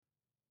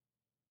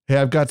Hey,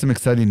 I've got some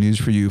exciting news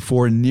for you.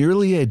 For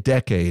nearly a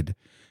decade,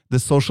 the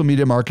Social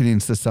Media Marketing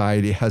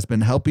Society has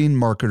been helping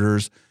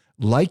marketers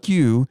like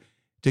you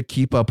to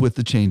keep up with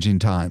the changing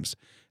times.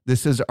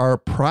 This is our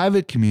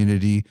private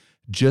community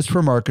just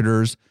for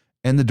marketers,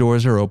 and the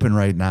doors are open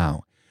right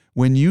now.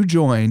 When you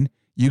join,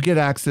 you get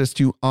access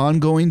to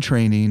ongoing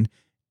training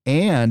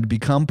and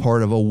become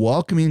part of a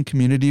welcoming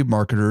community of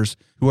marketers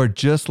who are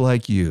just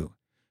like you.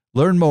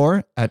 Learn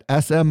more at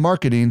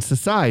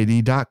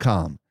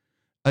smmarketingsociety.com.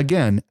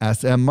 Again,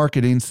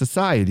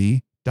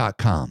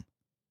 smmarketingsociety.com.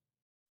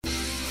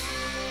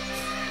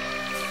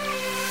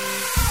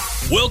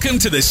 Welcome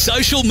to the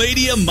Social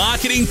Media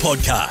Marketing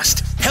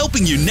Podcast,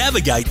 helping you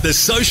navigate the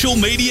social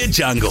media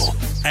jungle.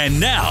 And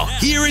now,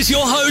 here is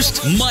your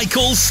host,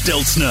 Michael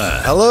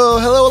Stelzner.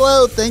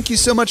 Hello. Thank you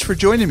so much for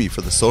joining me for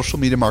the Social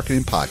Media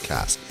Marketing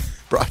Podcast,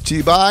 brought to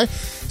you by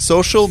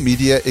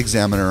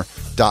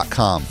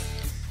socialmediaexaminer.com.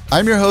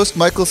 I'm your host,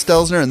 Michael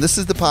Stelzner, and this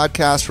is the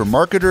podcast for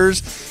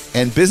marketers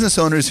and business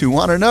owners who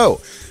want to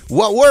know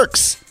what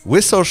works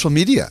with social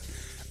media.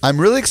 I'm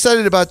really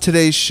excited about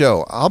today's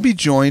show. I'll be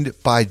joined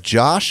by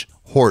Josh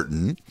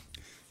Horton,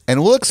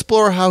 and we'll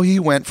explore how he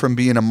went from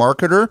being a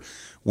marketer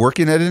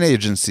working at an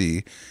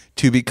agency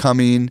to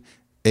becoming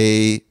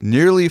a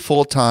nearly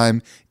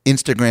full-time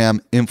Instagram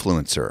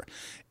influencer.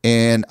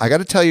 And I got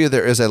to tell you,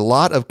 there is a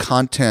lot of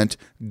content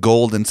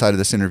gold inside of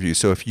this interview.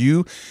 So if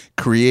you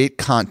create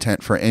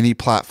content for any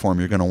platform,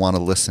 you're going to want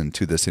to listen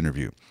to this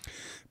interview.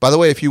 By the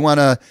way, if you want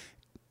to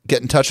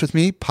get in touch with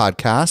me,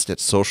 podcast at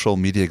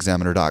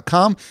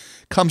socialmediaexaminer.com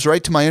comes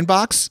right to my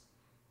inbox.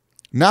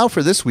 Now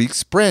for this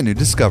week's brand new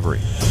discovery.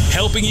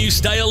 Helping you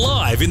stay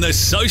alive in the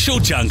social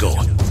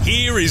jungle.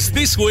 Here is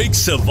this week's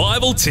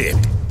survival tip.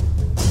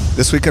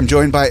 This week I'm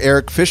joined by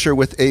Eric Fisher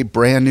with a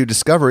brand new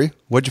discovery.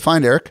 What'd you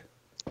find, Eric?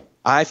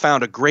 I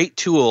found a great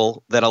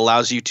tool that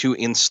allows you to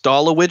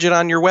install a widget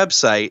on your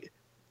website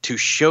to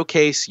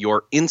showcase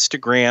your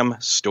Instagram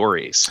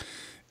stories.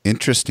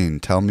 Interesting.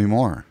 Tell me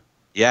more.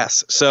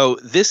 Yes. So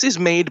this is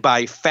made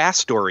by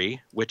Fastory,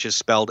 which is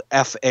spelled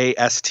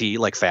F-A-S-T,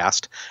 like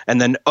fast,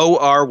 and then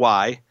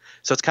O-R-Y.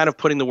 So it's kind of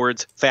putting the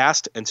words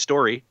fast and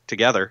story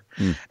together.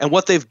 And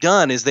what they've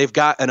done is they've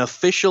got an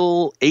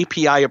official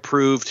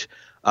API-approved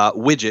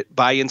widget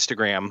by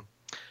Instagram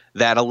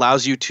that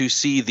allows you to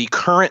see the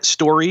current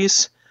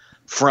stories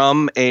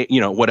from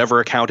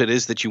whatever account it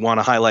is that you want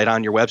to highlight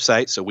on your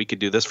website. So we could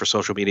do this for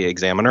Social Media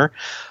Examiner.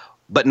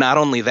 But not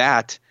only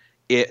that,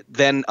 it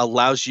then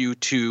allows you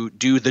to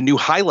do the new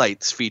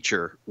highlights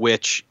feature,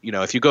 which,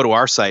 if you go to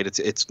our site, it's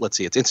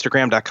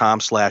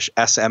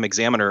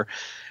instagram.com/smexaminer.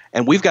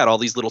 And we've got all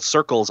these little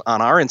circles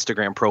on our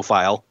Instagram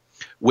profile,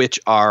 which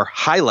are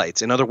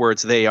highlights. In other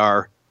words, they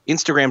are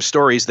Instagram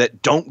stories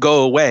that don't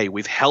go away.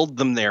 We've held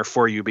them there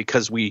for you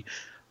because we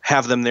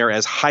have them there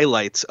as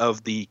highlights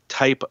of the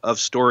type of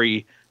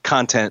story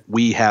content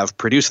we have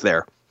produced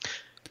there.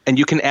 And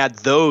you can add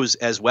those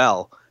as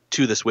well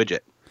to this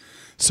widget.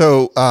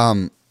 So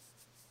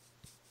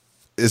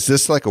is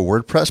this like a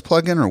WordPress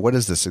plugin, or what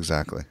is this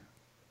exactly?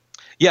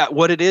 Yeah,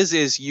 what it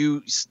is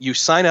you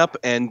sign up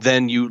and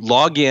then you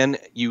log in.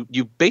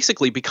 You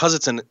basically, because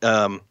it's an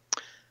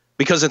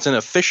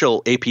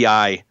official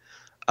API,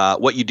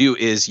 what you do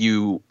is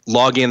you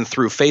log in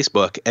through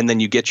Facebook and then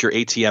you get your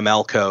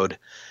HTML code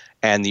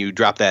and you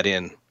drop that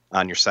in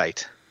on your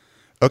site.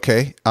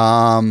 Okay.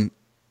 I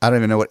don't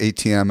even know what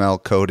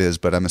HTML code is,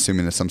 but I'm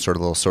assuming it's some sort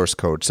of little source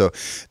code. So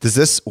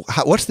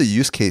what's the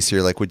use case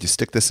here? Like, would you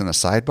stick this in a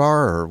sidebar,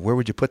 or where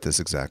would you put this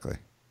exactly?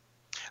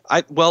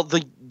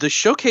 The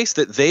showcase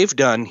that they've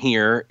done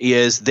here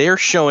is they're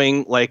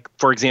showing, like,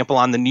 for example,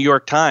 on the New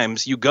York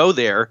Times, you go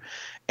there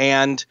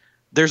and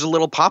there's a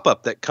little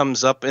pop-up that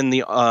comes up in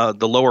the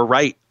lower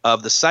right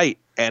of the site.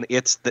 And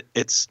it's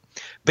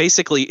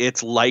basically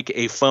like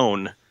a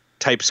phone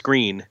type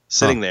screen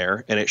sitting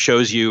there, and it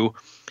shows you,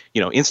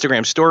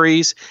 Instagram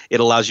stories. It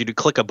allows you to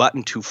click a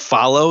button to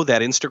follow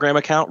that Instagram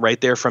account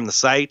right there from the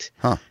site.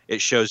 It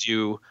shows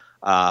you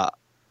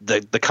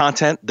the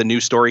content, the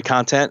new story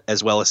content,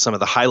 as well as some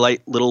of the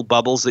highlight little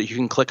bubbles that you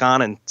can click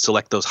on and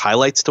select those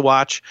highlights to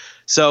watch.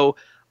 So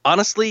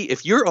honestly,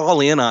 if you're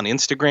all in on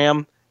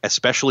Instagram,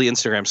 especially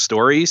Instagram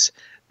stories,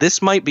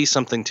 this might be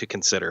something to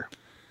consider.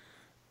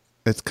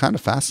 It's kind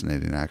of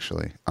fascinating,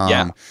 actually.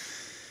 Yeah.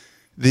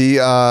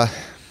 The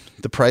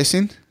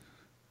pricing?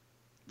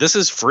 This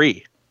is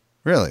free.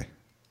 Really?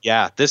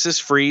 Yeah, this is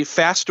free.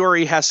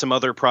 Fastory has some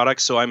other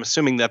products, so I'm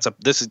assuming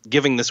this is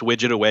giving this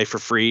widget away for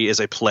free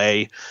is a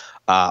play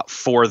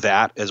for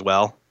that as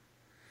well.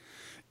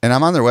 And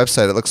I'm on their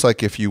website. It looks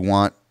like if you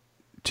want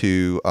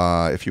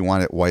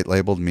it white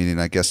labeled, meaning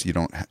I guess you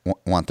don't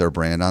want their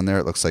brand on there,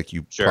 it looks like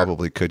you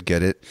probably could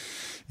get it,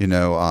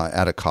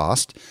 at a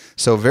cost.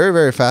 So very,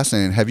 very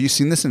fascinating. Have you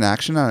seen this in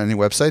action on any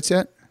websites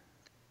yet?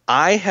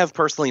 I have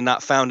personally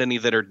not found any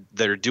that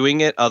are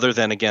doing it, other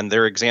than, again,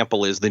 their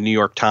example is the New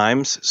York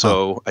Times.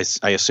 So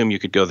I assume you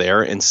could go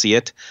there and see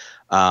it.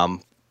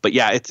 But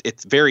yeah,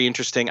 it's very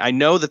interesting. I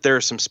know that there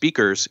are some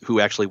speakers who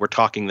actually were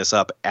talking this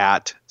up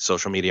at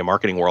Social Media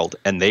Marketing World,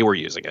 and they were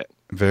using it.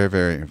 Very,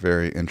 very,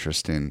 very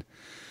interesting.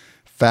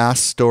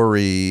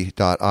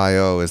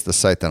 Faststory.io is the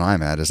site that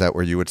I'm at. Is that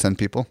where you would send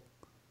people?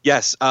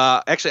 Yes.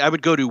 Actually, I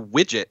would go to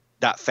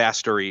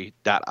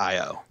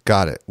widget.faststory.io.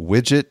 Got it.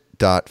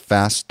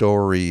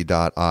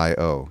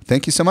 Widget.faststory.io.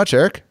 Thank you so much,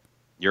 Eric.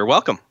 You're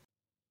welcome.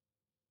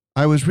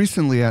 I was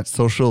recently at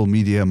Social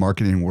Media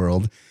Marketing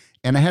World,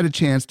 and I had a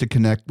chance to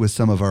connect with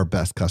some of our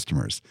best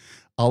customers.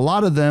 A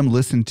lot of them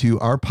listen to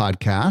our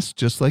podcast,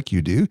 just like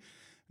you do.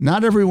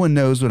 Not everyone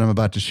knows what I'm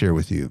about to share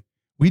with you.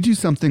 We do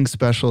something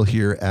special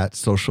here at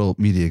Social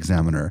Media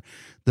Examiner.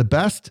 The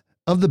best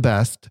of the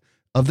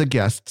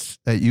guests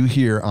that you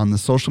hear on the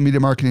Social Media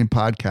Marketing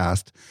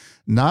Podcast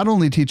not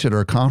only teach at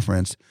our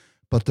conference,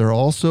 but they're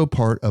also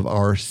part of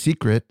our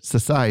secret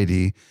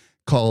society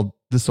called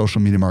the Social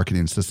Media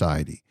Marketing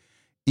Society.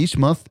 Each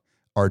month,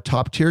 our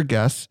top tier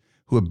guests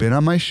who have been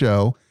on my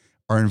show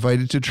are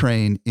invited to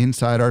train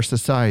inside our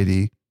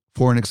society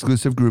for an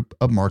exclusive group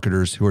of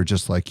marketers who are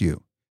just like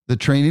you. The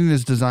training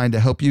is designed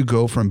to help you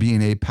go from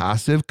being a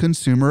passive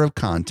consumer of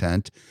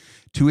content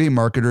to a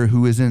marketer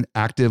who is in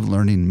active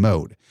learning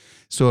mode.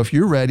 So if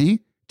you're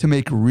ready to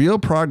make real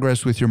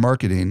progress with your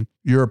marketing,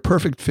 you're a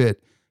perfect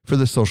fit for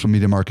the Social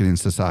Media Marketing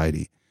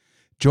Society.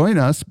 Join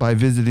us by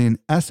visiting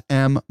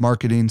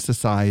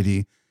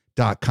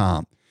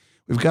smmarketingsociety.com.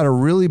 We've got a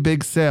really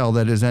big sale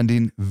that is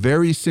ending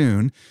very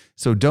soon,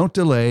 so don't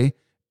delay.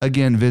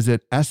 Again,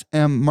 visit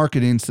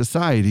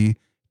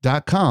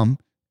smmarketingsociety.com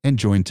and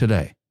join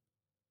today.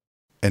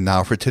 And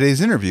now for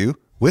today's interview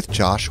with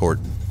Josh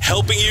Horton.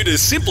 Helping you to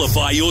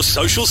simplify your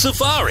social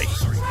safari.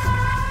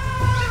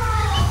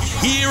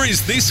 Here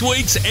is this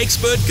week's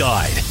expert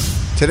guide.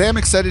 Today, I'm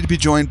excited to be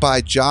joined by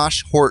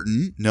Josh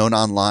Horton, known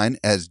online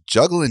as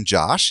Jugglin'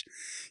 Josh.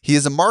 He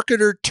is a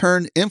marketer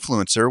turned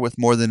influencer with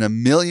more than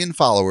 1 million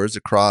followers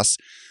across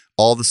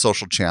all the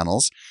social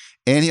channels.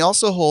 And he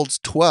also holds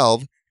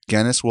 12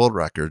 Guinness World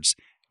Records,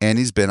 and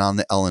he's been on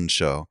The Ellen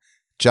Show.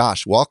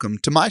 Josh, welcome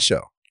to my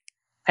show.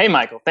 Hey,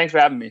 Michael. Thanks for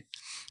having me.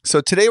 So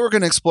today we're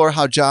going to explore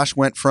how Josh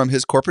went from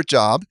his corporate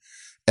job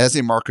as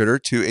a marketer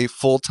to a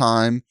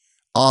full-time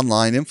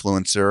online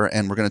influencer,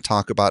 and we're going to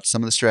talk about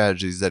some of the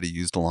strategies that he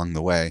used along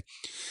the way.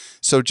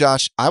 So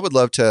Josh, I would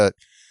love to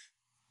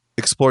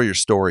explore your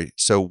story.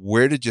 So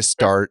where did you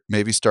start?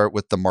 Maybe start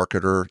with the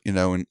marketer,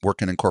 and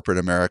working in corporate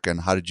America,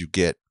 and how did you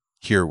get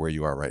here where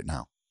you are right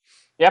now?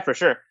 Yeah, for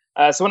sure.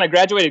 So when I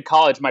graduated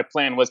college, my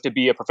plan was to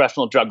be a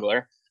professional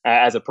juggler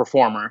as a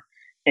performer.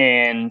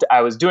 And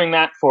I was doing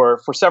that for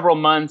several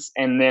months.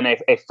 And then a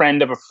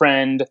friend of a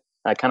friend,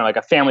 kind of like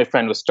a family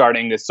friend, was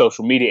starting this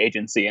social media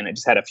agency. And it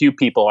just had a few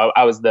people.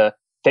 I was the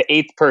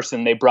eighth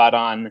person they brought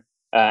on.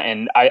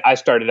 And I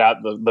started out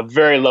the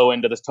very low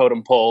end of this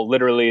totem pole,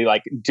 literally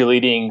like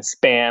deleting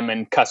spam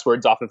and cuss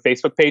words off of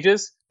Facebook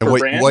pages. And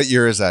what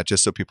year is that?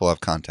 Just so people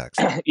have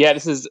context. Yeah,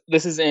 this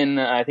is in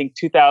I think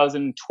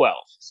 2012.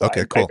 So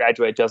okay, cool. I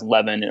graduated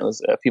 2011, and it was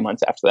a few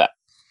months after that.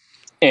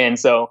 And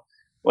so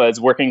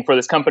was working for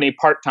this company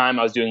part-time.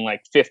 I was doing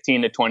like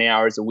 15 to 20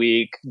 hours a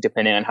week,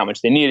 depending on how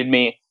much they needed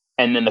me.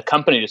 And then the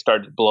company just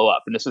started to blow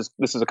up. And this is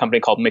a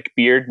company called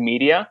McBeard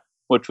Media,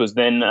 which was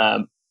then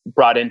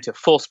brought into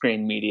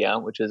Fullscreen Media,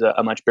 which is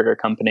a much bigger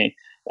company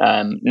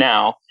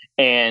now.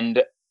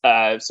 And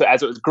so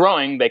as it was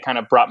growing, they kind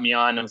of brought me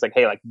on and was like,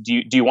 hey, like,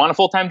 do you want a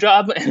full-time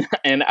job?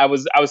 And I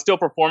was still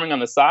performing on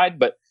the side,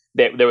 but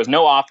there was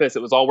no office.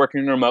 It was all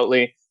working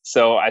remotely.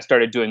 So I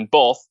started doing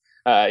both,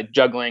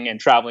 juggling and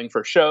traveling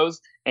for shows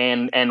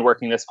and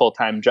working this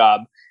full-time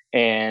job.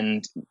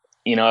 And,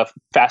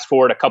 fast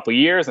forward a couple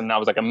years, and I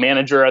was like a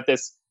manager at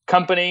this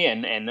company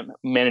and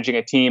managing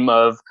a team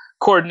of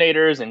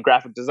coordinators and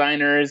graphic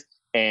designers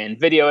and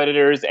video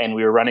editors. And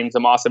we were running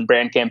some awesome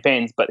brand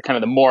campaigns, but kind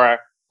of the more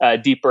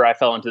deeper I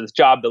fell into this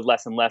job, the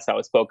less and less I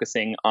was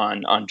focusing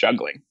on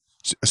juggling.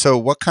 So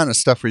what kind of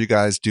stuff were you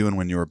guys doing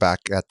when you were back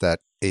at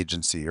that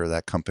agency or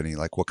that company?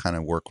 Like what kind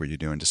of work were you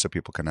doing, just so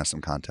people can have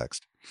some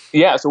context?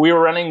 Yeah, so we were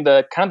running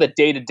the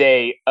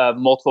day-to-day of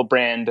multiple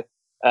brand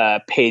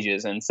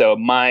pages. And so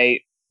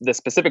the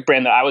specific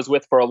brand that I was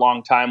with for a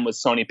long time was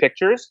Sony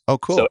Pictures. Oh,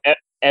 cool. So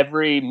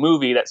every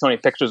movie that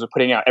Sony Pictures was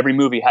putting out, every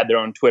movie had their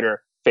own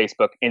Twitter,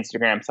 Facebook,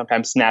 Instagram,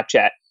 sometimes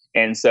Snapchat.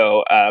 And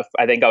so I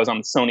think I was on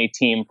the Sony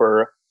team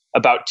for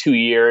about 2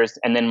 years.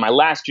 And then my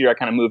last year, I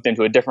kind of moved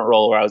into a different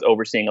role where I was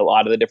overseeing a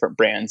lot of the different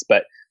brands.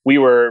 But we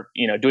were,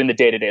 doing the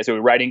day-to-day. So we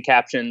were writing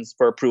captions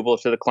for approval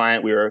to the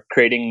client. We were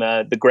creating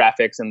the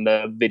graphics and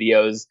the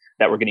videos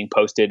that were getting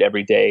posted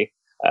every day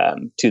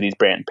to these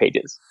brand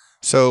pages.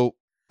 So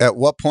at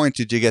what point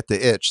did you get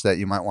the itch that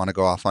you might want to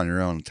go off on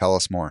your own? Tell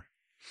us more.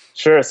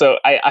 Sure. So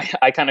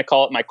I kind of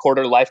call it my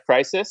quarter life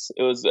crisis.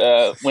 It was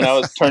when I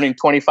was turning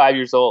 25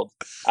 years old.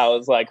 I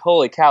was like,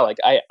 holy cow. Like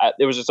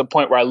there was just a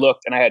point where I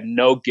looked and I had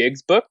no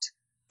gigs booked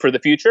for the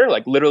future,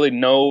 like literally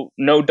no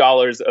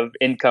dollars of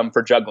income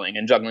for juggling.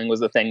 And juggling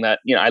was the thing that,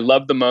 I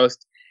loved the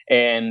most.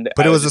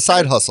 But it was a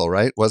side hustle,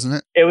 right? Wasn't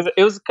it? It was,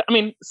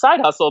 side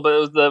hustle, but it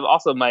was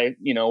also my,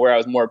 where I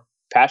was more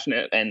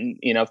passionate and,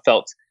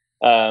 felt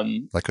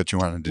like what you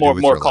wanted to do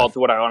with more your called life. to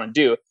what I want to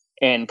do.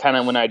 And kind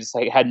of when I just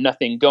had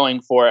nothing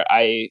going for it,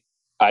 I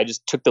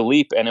just took the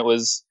leap, and it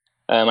was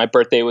My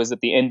birthday was at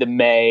the end of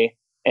May,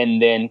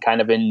 and then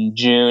kind of in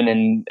June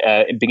and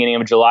beginning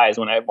of July is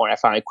when I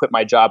finally quit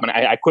my job. And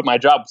I quit my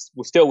job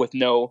still with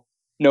no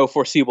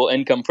foreseeable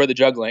income for the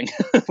juggling,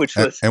 which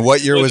was. And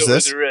what year was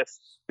this? A risk.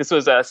 This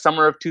was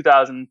summer of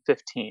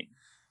 2015.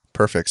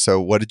 Perfect.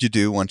 So what did you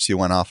do once you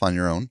went off on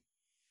your own?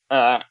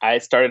 I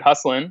started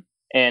hustling,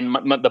 and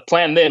the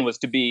plan then was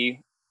to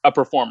be a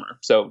performer.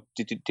 So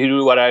to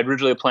do what I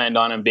originally planned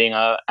on and being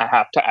I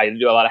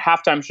do a lot of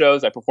halftime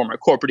shows. I perform at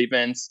corporate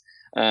events,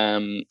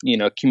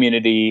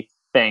 community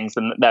things,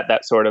 and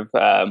that sort of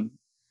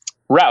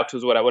route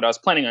was what I was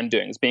planning on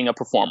doing, is being a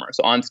performer,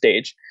 so on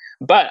stage.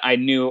 But I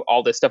knew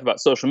all this stuff about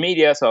social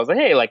media, so I was like,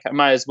 hey, I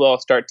might as well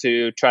start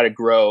to try to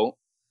grow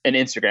an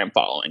Instagram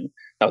following.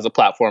 That was a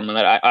platform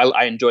that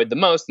I enjoyed the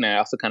most, and I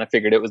also kind of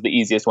figured it was the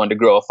easiest one to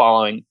grow a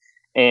following.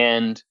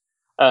 And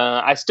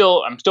I'm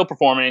still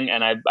performing,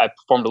 and I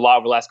performed a lot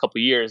over the last couple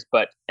of years.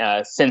 But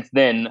since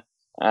then,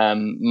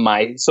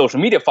 my social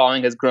media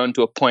following has grown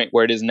to a point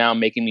where it is now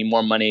making me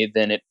more money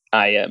than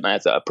I am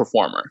as a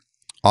performer.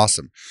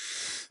 Awesome.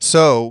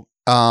 So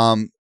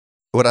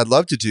what I'd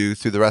love to do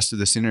through the rest of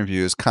this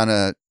interview is kind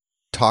of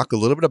talk a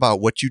little bit about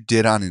what you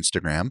did on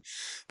Instagram,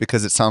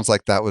 because it sounds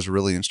like that was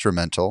really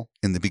instrumental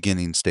in the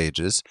beginning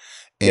stages,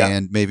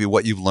 and maybe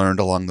what you've learned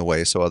along the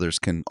way so others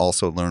can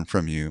also learn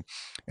from you.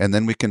 And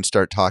then we can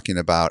start talking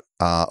about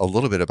a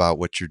little bit about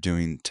what you're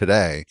doing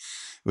today,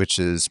 which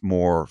is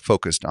more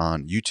focused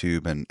on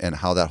YouTube and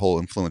how that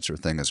whole influencer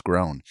thing has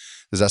grown.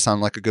 Does that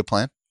sound like a good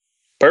plan?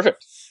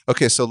 Perfect.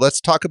 Okay, so let's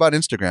talk about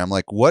Instagram.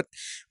 What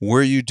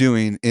were you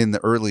doing in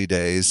the early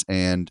days?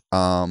 And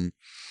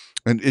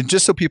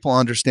just so people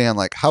understand,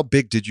 how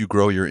big did you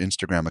grow your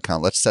Instagram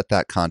account? Let's set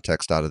that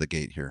context out of the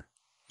gate here.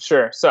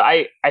 Sure. So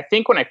I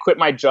think when I quit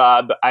my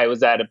job, I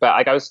was at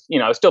about, I was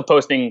still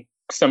posting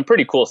some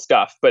pretty cool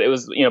stuff, but it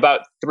was,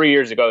 about 3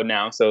 years ago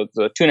now. So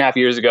 2.5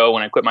 years ago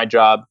when I quit my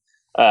job,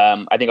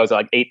 I think I was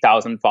at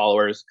 8,000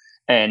 followers,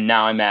 and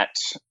now I'm at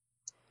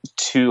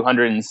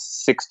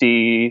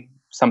 260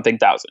 something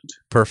thousand.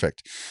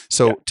 Perfect.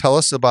 So tell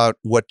us about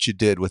what you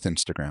did with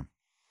Instagram.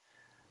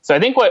 So I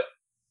think what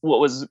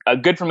was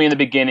good for me in the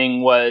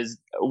beginning was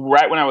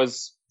right when I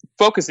was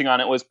focusing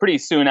on it was pretty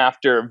soon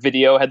after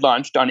video had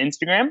launched on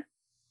Instagram.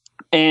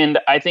 And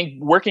I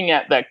think working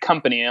at that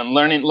company and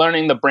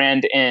learning the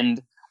brand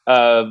end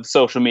of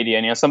social media,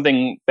 and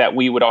something that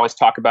we would always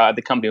talk about at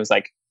the company was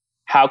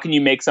how can you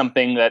make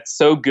something that's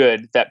so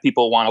good that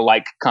people want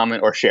to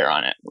comment, or share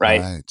on it,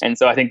 right? And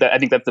so I think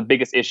that's the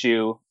biggest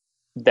issue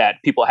that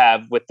people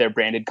have with their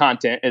branded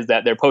content, is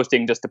that they're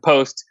posting just to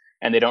post,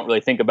 and they don't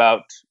really think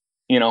about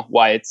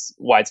why it's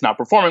not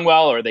performing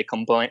well, or they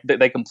complain that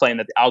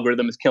the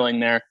algorithm is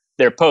killing their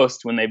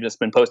post when they've just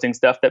been posting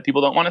stuff that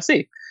people don't want to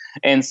see.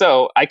 And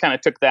so I kind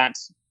of took that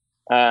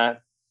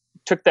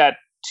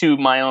to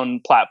my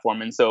own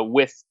platform. And so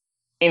with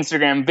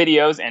Instagram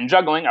videos and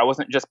juggling, I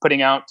wasn't just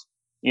putting out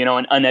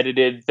an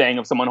unedited thing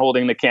of someone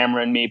holding the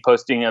camera and me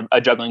posting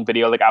a juggling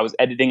video. I was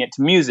editing it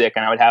to music,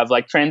 and I would have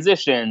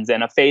transitions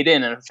and a fade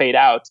in and a fade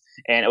out.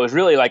 And it was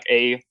really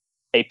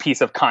a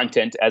piece of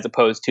content, as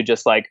opposed to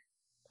just something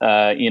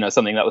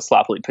that was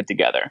sloppily put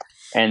together.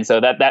 And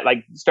so that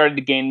started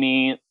to gain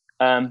me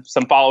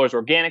some followers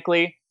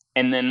organically.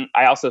 And then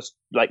I also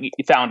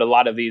found a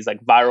lot of these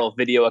viral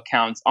video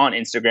accounts on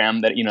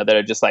Instagram that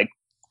are just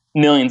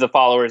millions of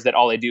followers that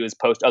all they do is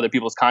post other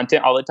people's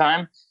content all the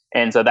time.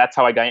 And so that's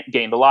how I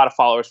gained a lot of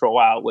followers for a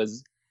while,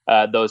 was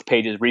those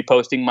pages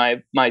reposting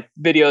my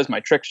videos, my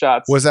trick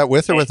shots. Was that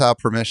with or without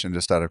permission,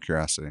 just out of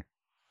curiosity?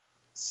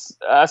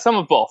 Some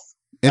of both.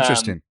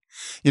 Interesting.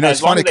 It's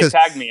funny because they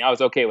tagged me, I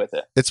was okay with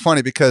it. It's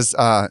funny because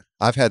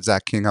I've had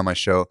Zach King on my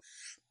show,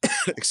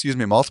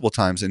 multiple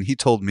times, and he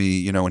told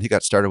me, when he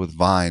got started with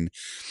Vine,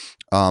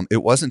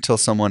 it wasn't until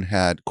someone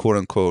had quote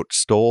unquote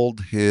stole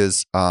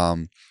his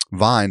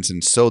vines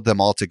and sewed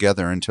them all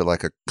together into a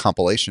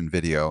compilation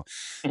video,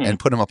 mm-hmm. and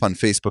put them up on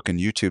Facebook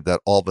and YouTube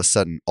that all of a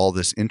sudden all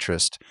this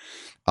interest,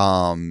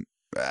 happened.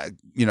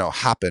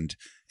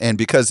 And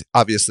because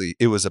obviously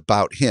it was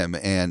about him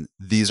and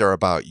these are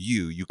about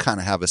you, you kind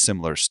of have a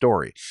similar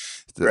story,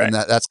 right. And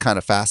that's kind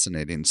of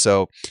fascinating.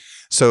 So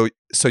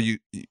you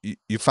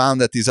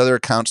found that these other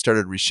accounts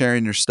started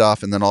resharing your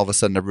stuff, and then all of a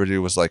sudden everybody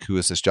was like, "Who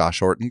is this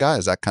Josh Orton guy?"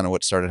 Is that kind of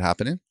what started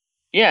happening?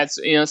 Yeah,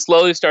 it's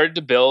slowly started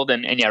to build,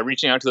 and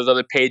reaching out to those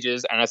other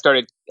pages, and I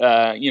started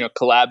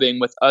collabing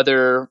with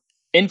other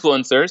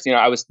influencers.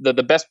 I was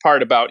the best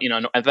part about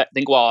I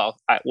think while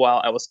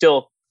I was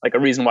still a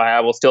reason why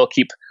I will still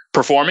keep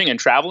performing and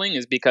traveling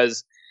is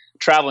because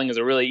traveling is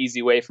a really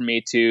easy way for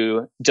me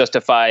to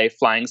justify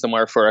flying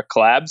somewhere for a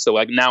collab. So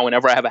now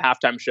whenever I have a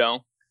halftime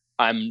show,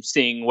 I'm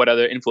seeing what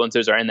other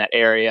influencers are in that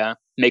area,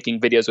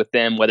 making videos with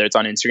them, whether it's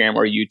on Instagram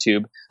or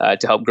YouTube,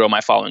 to help grow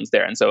my followings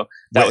there. And so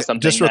that was something.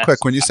 Just real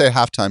quick, when you say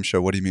halftime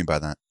show, what do you mean by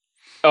that?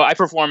 Oh, I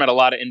perform at a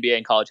lot of NBA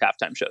and college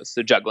halftime shows.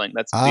 So juggling.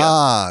 That's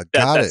got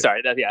it.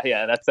 Sorry.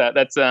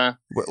 That's. Well,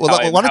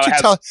 why don't you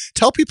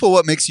tell people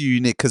what makes you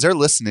unique, because they're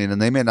listening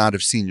and they may not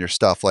have seen your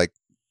stuff.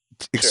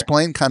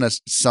 Explain kind of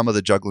some of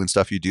the juggling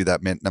stuff you do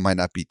that might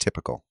not be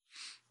typical.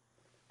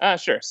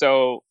 Sure.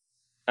 So,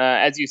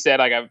 as you said,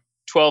 I got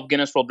 12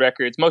 Guinness World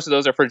Records. Most of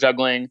those are for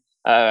juggling.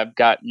 I've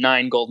got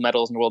 9 gold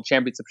medals in the World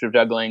Championships for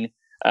juggling.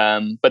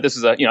 But this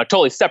is a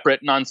totally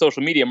separate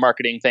non-social media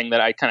marketing thing that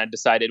I kind of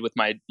decided with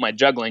my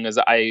juggling, is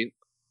I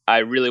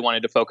really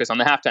wanted to focus on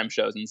the halftime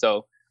shows. And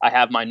so I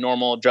have my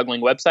normal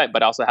juggling website,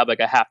 but I also have like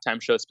a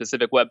halftime show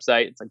specific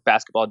website. It's like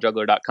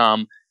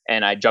basketballjuggler.com,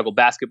 and I juggle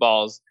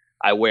basketballs.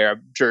 I wear a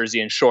jersey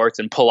and shorts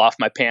and pull off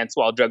my pants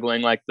while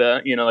juggling, like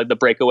the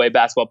breakaway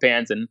basketball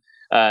pants. And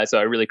so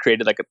I really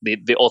created like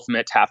the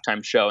ultimate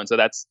halftime show. And so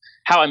that's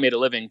how I made a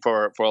living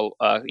for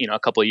a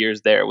couple of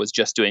years there, was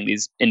just doing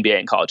these NBA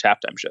and college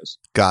halftime shows.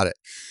 Got it.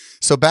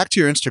 So back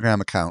to your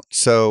Instagram account.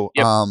 So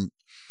Yep.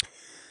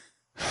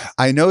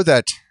 I know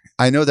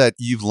that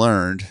you've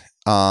learned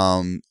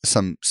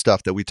some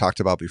stuff that we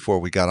talked about before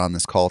we got on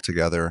this call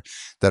together,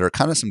 that are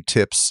kind of some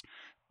tips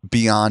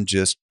beyond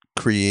just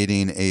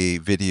creating a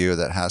video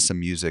that has some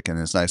music and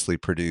is nicely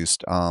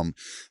produced.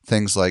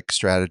 Things like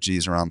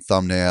strategies around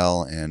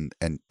thumbnail and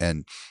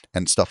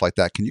stuff like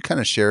that. Can you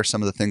kind of share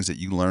some of the things that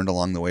you learned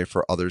along the way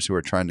for others who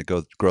are trying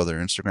to grow their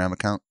Instagram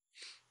account?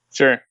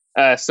 Sure.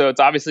 So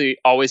it's obviously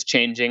always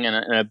changing, and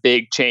a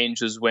big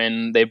change was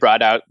when they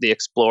brought out the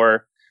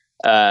Explore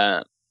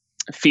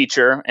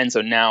feature, and so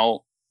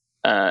now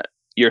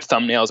your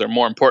thumbnails are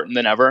more important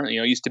than ever. It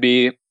used to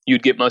be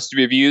you'd get most of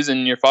your views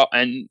and your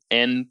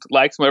and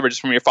likes, whatever,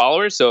 just from your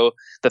followers. So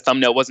the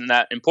thumbnail wasn't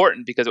that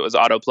important because it was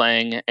auto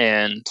playing,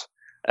 and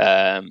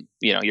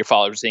your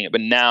followers were seeing it.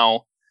 But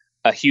now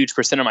a huge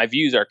percent of my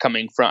views are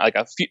coming from, like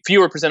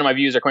fewer percent of my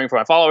views are coming from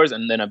my followers,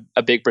 and then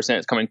a big percent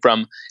is coming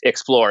from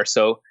Explore.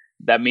 So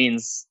that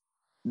means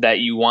that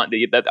you want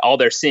that all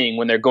they're seeing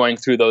when they're going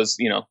through those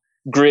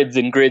grids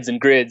and grids and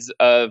grids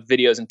of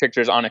videos and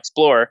pictures on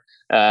Explore,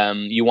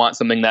 you want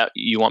something that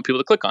you want people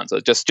to click on. So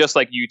just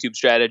like YouTube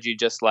strategy,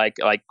 just like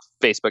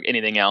Facebook,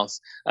 anything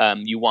else,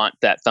 you want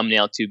that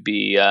thumbnail to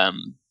be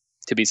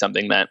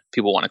something that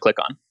people want to click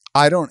on.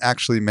 I don't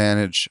actually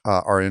manage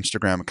our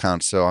Instagram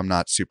account, so I'm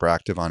not super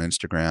active on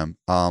Instagram.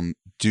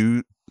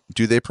 Do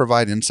they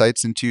provide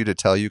insights into you to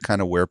tell you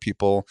kind of where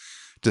people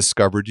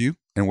discovered you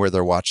and where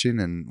they're watching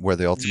and where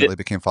they ultimately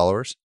became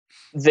followers?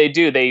 They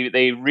do.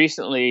 They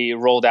recently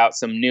rolled out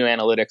some new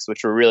analytics,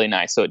 which were really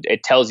nice. So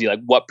it tells you like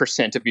what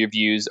percent of your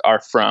views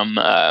are from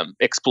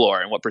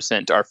Explore and what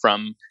percent are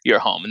from your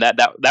home, and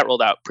that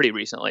rolled out pretty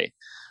recently.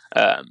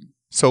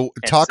 So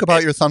talk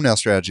about your thumbnail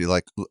strategy,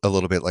 like a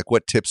little bit. Like,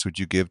 what tips would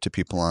you give to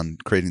people on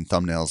creating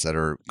thumbnails that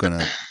are going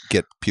to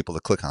get people to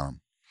click on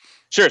them?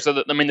 Sure. So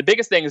the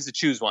biggest thing is to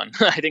choose one.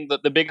 I think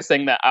that the biggest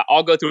thing, that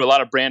I'll go through a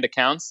lot of brand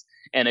accounts,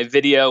 and a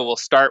video will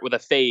start with a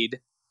fade,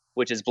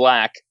 which is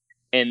black.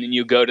 And then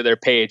you go to their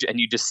page and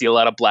you just see a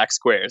lot of black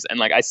squares. And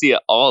like, I see it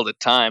all the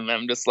time. And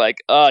I'm just like,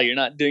 oh, you're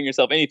not doing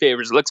yourself any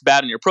favors. It looks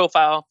bad in your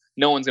profile.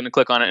 No one's going to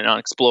click on it on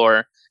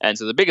Explore. And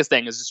so the biggest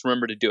thing is just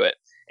remember to do it.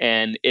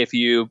 And if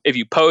you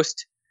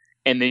post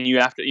and then you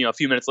after, a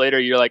few minutes later,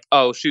 you're like,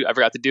 oh shoot, I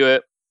forgot to do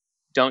it.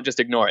 Don't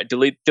just ignore it.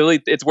 Delete.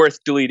 It's worth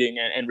deleting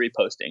and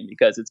reposting,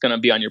 because it's going to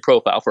be on your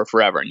profile for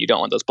forever. And you don't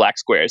want those black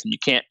squares, and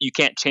you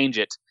can't change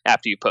it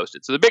after you post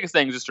it. So the biggest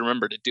thing is just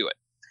remember to do it.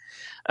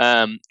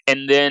 And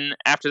then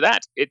after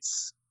that,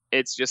 it's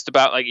just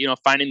about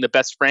finding the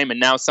best frame. And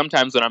now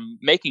sometimes when I'm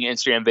making an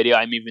Instagram video,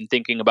 I'm even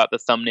thinking about the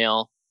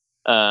thumbnail,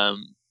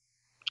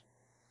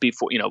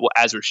 before,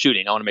 as we're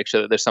shooting. I want to make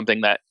sure that there's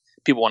something that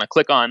people want to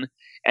click on.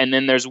 And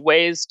then there's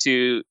ways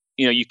to,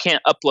 you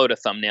can't upload a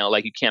thumbnail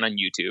like you can on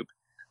YouTube.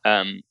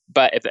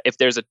 But if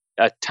there's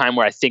a time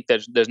where I think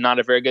there's not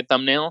a very good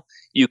thumbnail,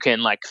 you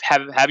can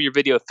have your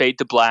video fade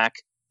to black,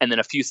 and then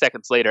a few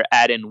seconds later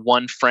add in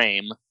one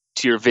frame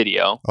to your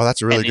video. Oh,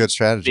 that's a really good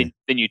strategy.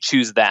 Then you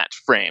choose that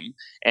frame.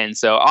 And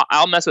so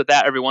I'll mess with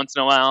that every once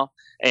in a while.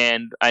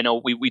 And I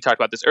know we talked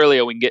about this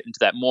earlier. We can get into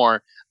that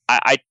more.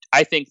 I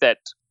think that,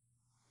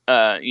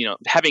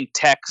 having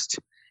text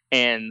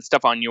and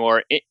stuff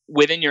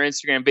within your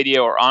Instagram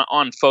video or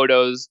on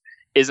photos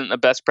isn't the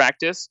best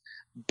practice.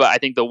 But I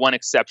think the one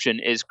exception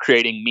is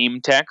creating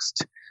meme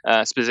text,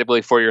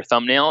 specifically for your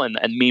thumbnail. And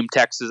meme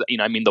text is,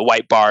 the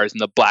white bars and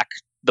the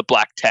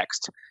black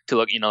text to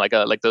look,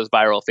 like those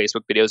viral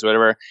Facebook videos or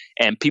whatever.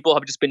 And people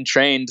have just been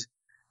trained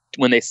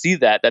when they see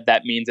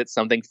that means it's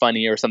something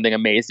funny or something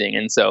amazing.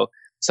 And so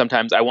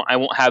sometimes I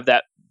won't have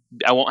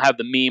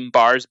the meme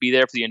bars be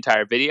there for the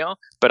entire video,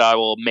 but I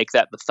will make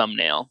that the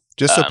thumbnail.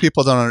 Just so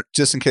people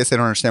just in case they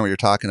don't understand what you're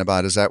talking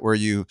about, is that where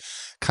you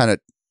kind of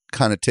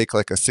take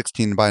like a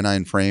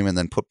 16:9 frame and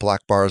then put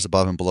black bars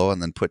above and below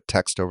and then put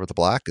text over the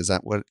black? Is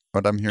that what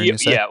I'm hearing you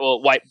say? Yeah,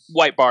 well,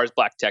 white bars,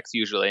 black text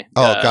usually.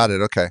 Oh, got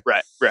it. Okay.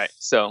 Right.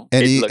 So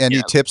any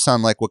tips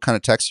on like what kind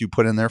of text you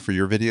put in there for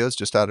your videos,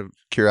 just out of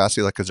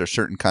curiosity? Like, is there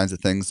certain kinds of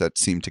things that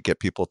seem to get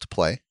people to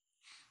play?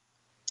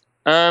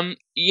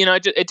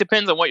 It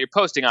depends on what you're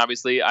posting.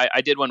 Obviously,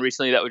 I did one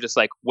recently that was just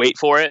like wait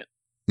for it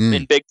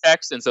in big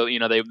text, and so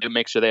they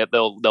make sure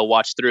they'll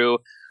watch through.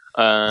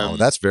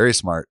 That's very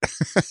smart.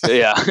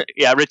 yeah,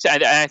 Rich.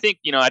 I think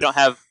I don't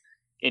have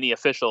any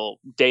official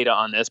data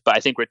on this, but I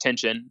think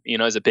retention,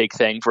 is a big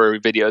thing for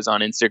videos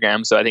on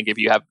Instagram. So I think if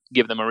you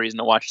give them a reason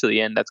to watch to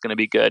the end, that's going to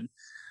be good.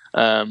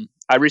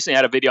 I recently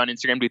had a video on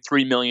Instagram do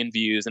 3 million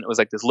views, and it was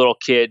like this little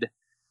kid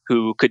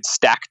who could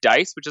stack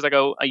dice, which is like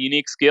a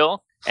unique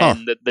skill. Huh.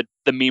 And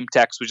the meme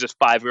text was just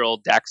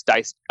 5-year-old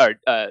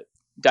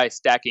dice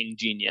stacking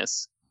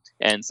genius.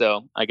 And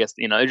so I guess,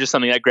 it's just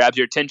something that grabs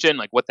your attention.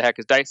 Like, what the heck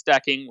is dice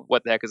stacking?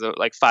 What the heck is a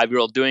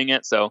 5-year-old doing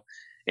it? So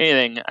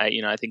anything,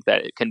 I think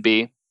that it can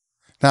be.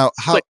 Now,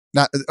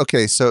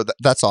 okay, so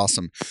that's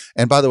awesome.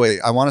 And by the way,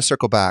 I want to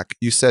circle back.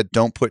 You said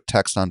don't put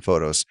text on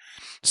photos.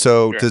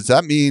 So Sure. Does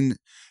that mean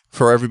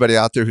for everybody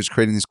out there who's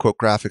creating these quote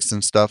graphics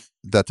and stuff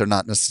that they're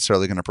not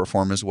necessarily going to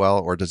perform as well,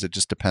 or does it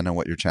just depend on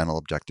what your channel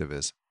objective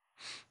is?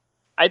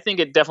 I think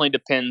it definitely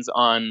depends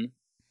on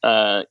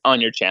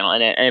your channel,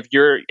 and if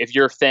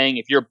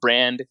your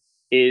brand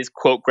is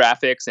quote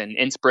graphics and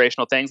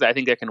inspirational things, I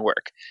think that can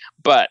work.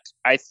 But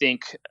I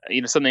think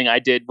something I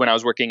did when I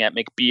was working at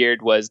McBeard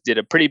was did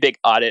a pretty big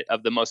audit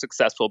of the most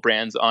successful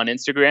brands on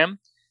Instagram,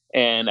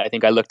 and I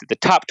think I looked at the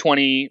top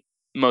 20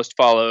 most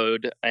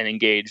followed and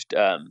engaged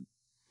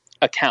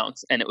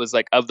accounts, and it was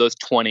like of those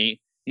 20,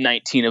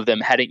 19 of them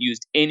hadn't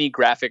used any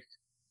graphic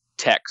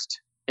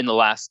text in the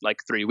last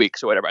 3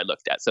 weeks or whatever I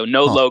looked at. So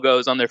no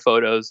logos on their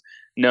photos,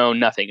 no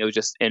nothing. It was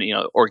just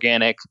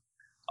organic,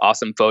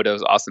 awesome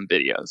photos, awesome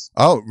videos.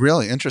 Oh,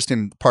 really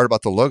interesting part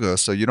about the logo.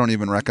 So you don't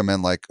even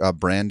recommend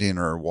branding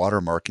or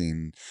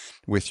watermarking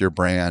with your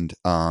brand.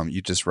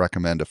 You just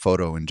recommend a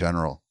photo in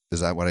general.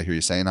 Is that what I hear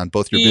you saying on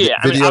both your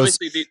videos,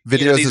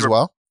 videos as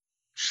well?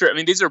 Sure. I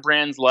mean, these are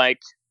brands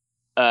like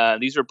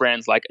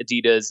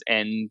Adidas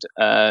and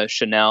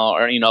Chanel,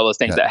 or all those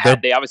things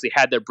they obviously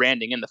had their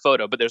branding in the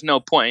photo, but there's no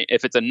point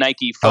if it's a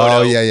Nike photo.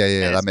 Oh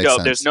yeah, that makes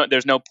sense.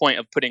 There's no point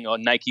of putting a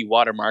Nike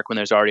watermark when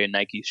there's already a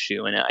Nike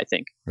shoe in it, I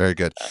think. Very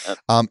good.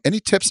 Any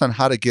tips on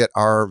how to get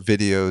our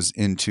videos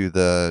into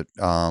the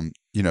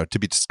to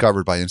be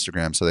discovered by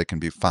Instagram so they can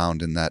be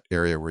found in that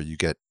area where you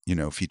get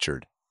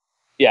featured?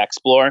 Yeah,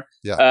 Explore.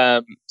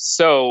 Yeah.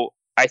 So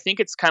I think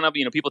it's kind of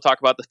people talk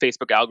about the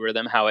Facebook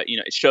algorithm, how it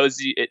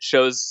it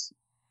shows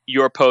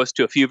your post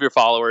to a few of your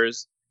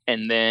followers,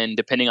 and then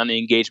depending on the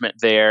engagement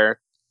there,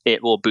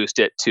 it will boost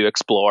it to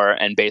Explore,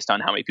 and based on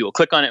how many people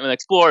click on it with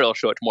Explore, it'll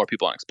show it to more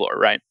people on Explore,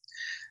 right?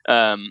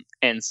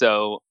 And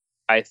so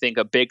I think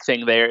a big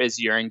thing there is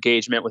your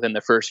engagement within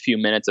the first few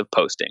minutes of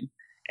posting,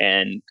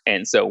 and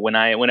so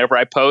whenever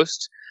I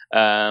post,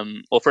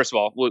 well, first of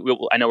all,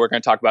 I know we're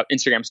going to talk about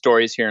Instagram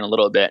stories here in a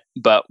little bit,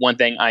 but one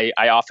thing I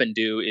often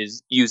do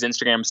is use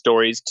Instagram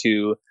stories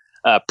to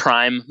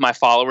prime my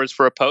followers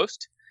for a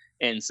post.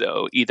 And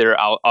so either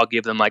I'll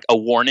give them a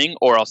warning,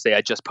 or I'll say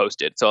I just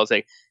posted. So I'll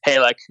say,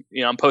 hey,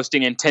 I'm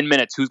posting in 10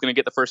 minutes. Who's going to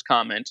get the first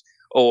comment?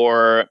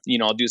 Or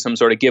I'll do some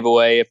sort of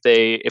giveaway if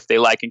they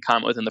like and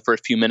comment within the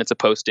first few minutes of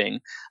posting.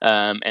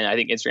 And I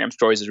think Instagram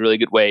Stories is a really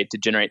good way to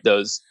generate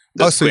those.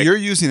 So you're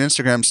using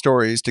Instagram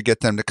Stories to get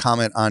them to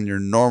comment on your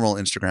normal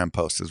Instagram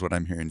post, is what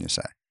I'm hearing you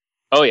say.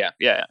 Oh yeah.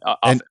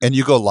 And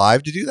you go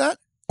live to do that,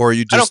 or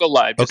you just? I don't go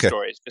live. Just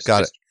stories.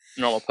 Just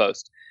normal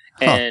post.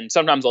 And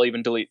sometimes I'll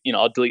even delete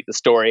the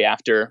story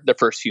after the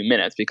first few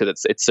minutes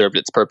because it's served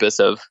its purpose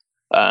of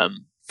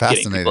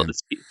getting people to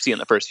see in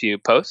the first few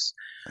posts.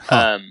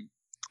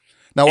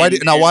 Now,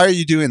 why are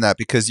you doing that?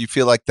 Because you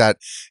feel like that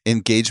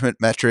engagement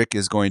metric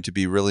is going to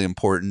be really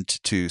important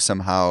to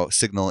somehow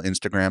signal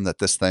Instagram that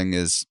this thing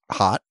is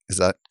hot? Is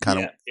that kind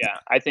of? Yeah.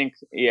 I think,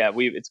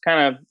 it's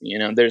kind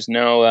of, there's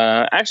no,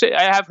 actually,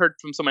 I have heard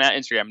from someone at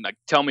Instagram,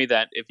 tell me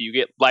that if you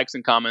get likes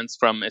and comments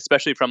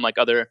especially from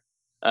other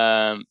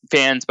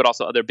fans, but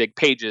also other big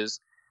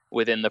pages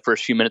within the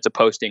first few minutes of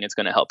posting, it's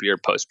going to help your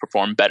post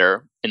perform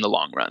better in the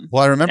long run.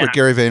 Well, I remember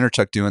Gary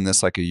Vaynerchuk doing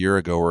this a year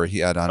ago, where he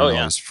had,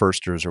 his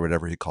firsters or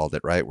whatever he called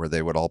it, right? Where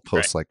they would all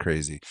post like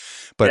crazy.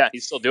 But yeah,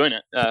 he's still doing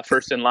it.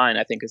 First in line,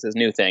 I think, is his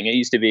new thing. It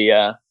used to be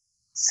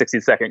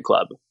 60-second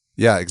club.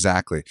 Yeah,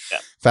 exactly. Yeah.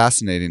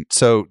 Fascinating.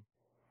 So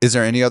is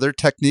there any other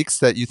techniques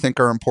that you think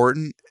are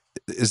important?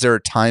 Is there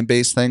a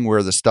time-based thing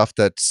where the stuff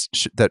that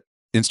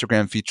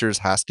Instagram features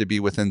has to be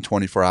within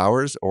 24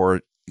 hours, or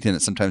can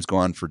it sometimes go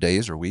on for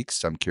days or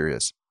weeks? I'm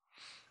curious.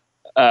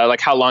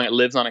 How long it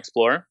lives on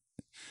Explorer?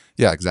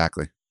 Yeah,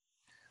 exactly.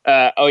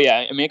 Oh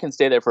yeah. I mean, it can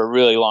stay there for a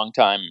really long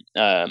time.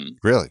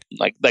 Really?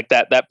 Like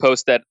that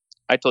post that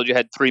I told you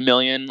had 3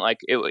 million,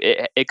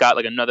 it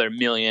got another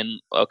million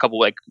a couple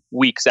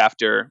weeks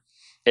after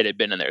it had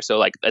been in there.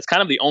 So that's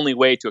kind of the only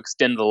way to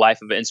extend the life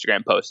of an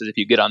Instagram post is if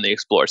you get on the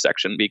Explore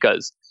section,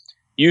 because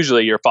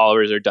usually your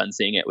followers are done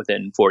seeing it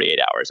within 48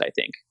 hours, I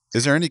think.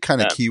 Is there any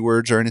kind of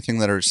keywords or anything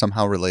that are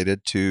somehow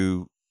related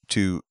to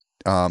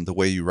the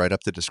way you write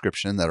up the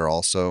description that are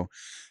also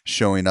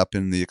showing up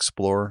in the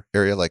Explore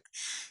area?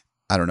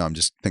 I don't know, I'm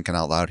just thinking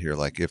out loud here.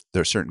 If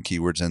there are certain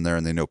keywords in there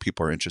and they know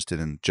people are interested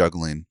in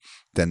juggling,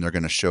 then they're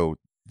going to show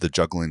the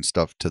juggling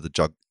stuff to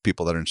the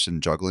people that are interested in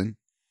juggling.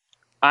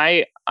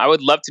 I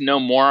would love to know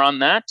more on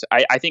that.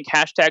 I think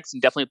hashtags can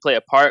definitely play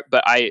a part,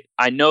 but I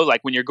know like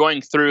when you're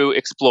going through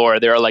Explore,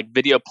 there are like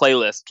video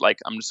playlists. Like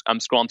I'm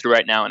scrolling through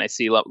right now and I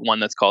see one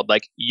that's called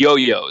like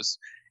yo-yos,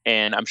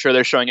 and I'm sure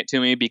they're showing it to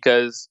me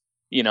because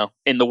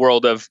in the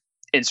world of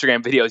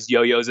Instagram videos,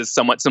 yo-yos is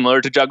somewhat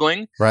similar to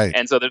juggling, Right.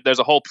 And so there's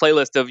a whole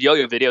playlist of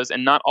yo-yo videos,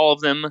 and not all of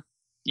them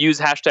use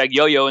hashtag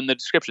yo-yo in the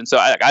description. So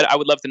I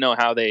would love to know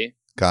how they.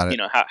 Got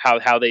it.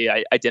 How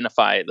they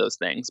identify those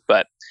things,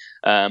 but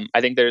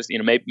I think there's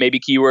maybe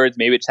keywords,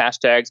 maybe it's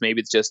hashtags,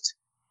 maybe it's just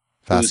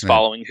who's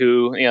following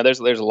who. There's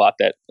a lot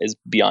that is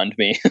beyond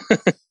me.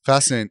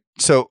 Fascinating.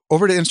 So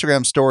over to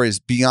Instagram stories,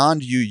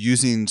 beyond you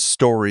using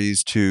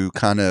stories to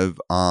kind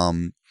of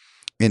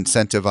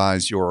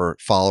incentivize your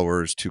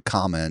followers to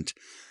comment,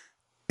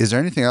 is there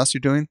anything else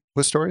you're doing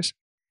with stories?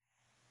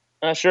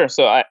 Sure.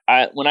 So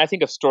I when I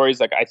think of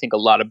stories, like I think a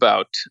lot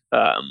about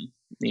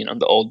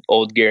the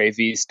old Gary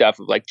Vee stuff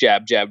of like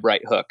jab, jab,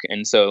 right hook.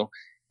 And so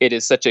it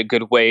is such a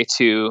good way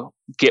to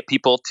get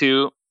people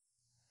to,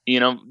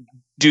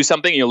 do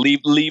something,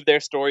 leave their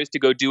stories to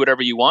go do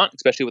whatever you want,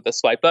 especially with the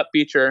swipe up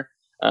feature,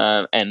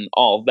 and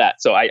all of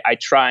that. So I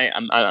try,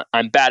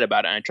 I'm bad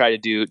about it. And I try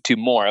to do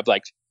more of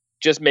like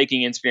just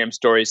making Instagram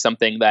stories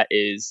something that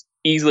is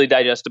easily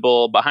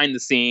digestible, behind the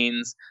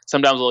scenes.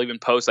 Sometimes we'll even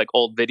post like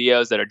old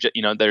videos that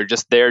are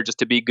just there just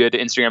to be good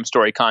Instagram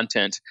story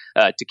content,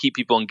 to keep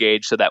people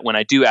engaged, so that when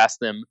I do ask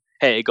them,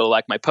 hey, go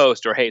like my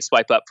post, or hey,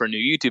 swipe up for a new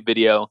YouTube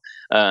video,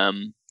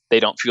 they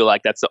don't feel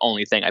like that's the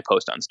only thing I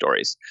post on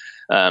stories.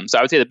 So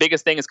I would say the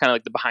biggest thing is kind of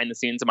like the behind the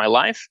scenes of my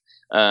life.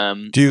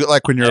 Do you,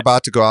 like when you're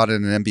about to go out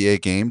in an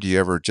NBA game, do you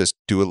ever just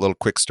do a little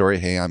quick story?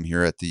 Hey, I'm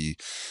here at the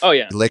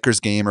Lakers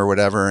game or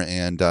whatever,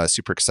 and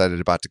super excited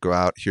about to go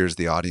out. Here's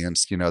the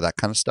audience, that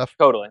kind of stuff?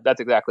 Totally.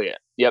 That's exactly it.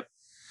 Yep.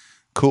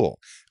 Cool.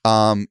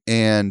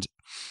 And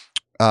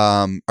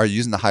are you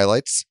using the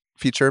highlights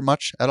feature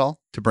much at all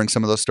to bring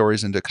some of those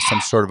stories into some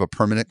sort of a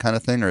permanent kind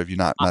of thing, or have you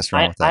not messed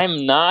around with that?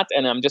 I'm not,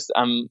 and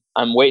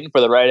I'm waiting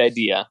for the right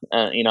idea.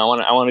 I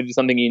want to do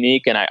something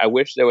unique, and I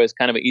wish there was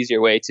kind of an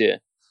easier way to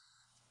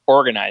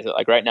organize it.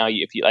 Like right now,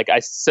 if you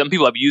some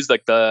people have used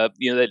like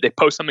they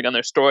post something on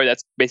their story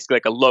that's basically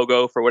like a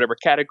logo for whatever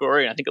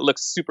category, and I think it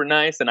looks super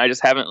nice, and I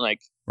just haven't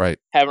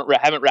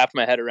haven't wrapped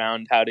my head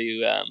around how to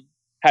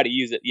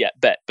use it yet.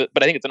 But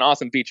I think it's an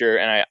awesome feature,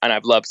 and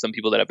I've loved some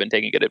people that have been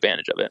taking good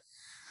advantage of it.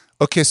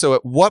 Okay, so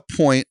at what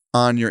point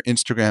on your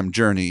Instagram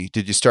journey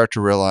did you start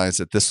to realize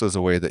that this was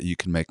a way that you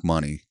can make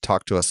money?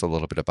 Talk to us a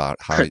little bit about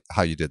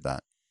how you did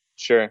that.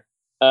 Sure.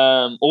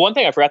 Well, one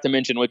thing I forgot to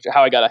mention, which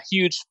how I got a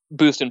huge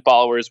boost in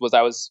followers, was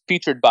I was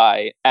featured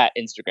by at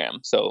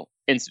Instagram. So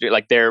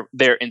like their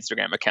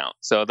Instagram account.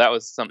 So that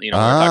was something. So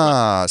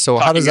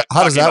how does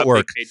that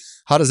work?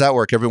 How does that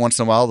work? Every once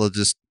in a while, they'll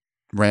just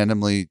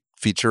randomly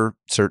feature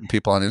certain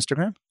people on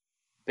Instagram.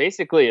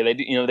 Basically, they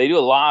do a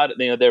lot.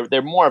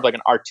 They're more of like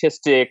an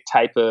artistic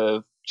type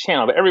of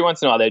channel, but every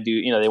once in a while they do.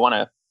 They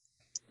want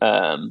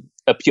to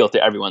appeal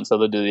to everyone, so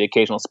they'll do the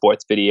occasional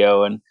sports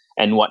video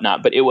and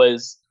whatnot. But it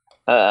was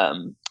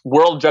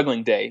World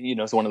Juggling Day.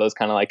 It's one of those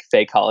kind of like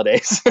fake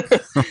holidays,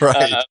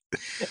 right?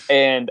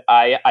 And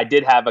I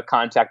did have a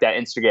contact at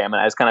Instagram, and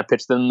I just kind of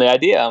pitched them the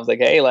idea. I was like,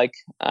 hey, like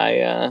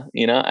I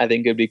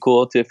think it'd be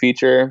cool to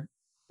feature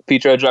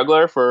a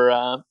juggler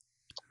for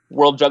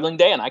World Juggling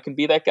Day, and I can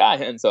be that guy.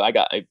 And so I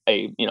got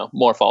a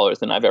more followers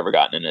than I've ever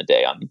gotten in a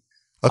day on.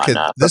 Okay,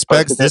 this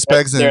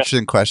begs an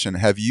interesting question.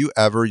 Have you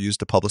ever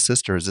used a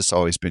publicist, or has this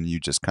always been you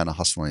just kind of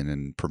hustling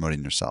and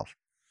promoting yourself?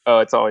 Oh,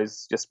 it's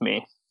always just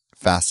me.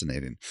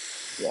 Fascinating.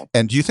 Yeah.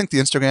 And do you think the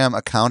Instagram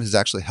account has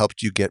actually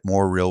helped you get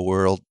more real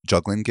world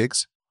juggling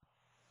gigs?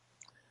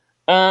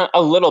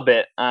 A little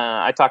bit.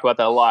 I talk about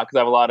that a lot because I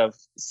have a lot of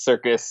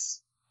circus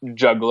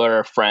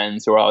juggler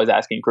friends who are always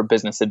asking for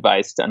business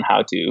advice on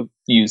how to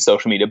use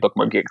social media, book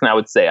more gigs. And I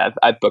would say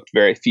I've booked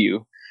very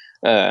few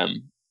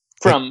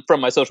from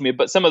my social media,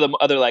 but some of the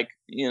other, like,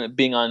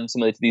 being on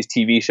some of these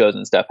TV shows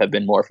and stuff have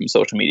been more from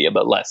social media,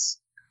 but less,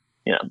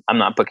 I'm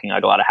not booking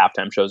like a lot of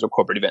halftime shows or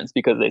corporate events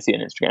because they see an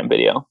Instagram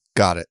video.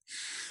 Got it.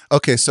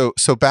 Okay. So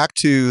back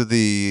to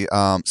the,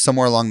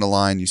 somewhere along the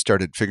line, you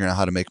started figuring out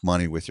how to make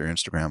money with your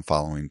Instagram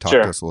following. Talk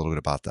to us a little bit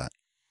about that.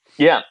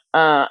 Yeah.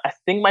 I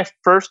think my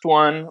first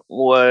one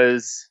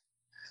was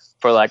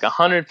for like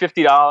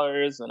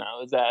 $150, and I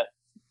was at,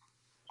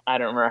 I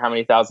don't remember how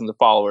many thousands of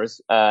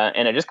followers.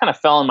 And it just kind of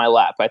fell in my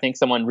lap. I think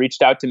someone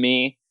reached out to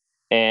me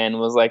and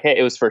was like, hey,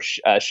 it was for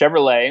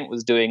Chevrolet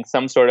was doing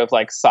some sort of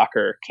like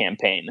soccer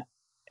campaign.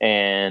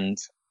 And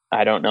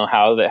I don't know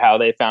how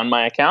they found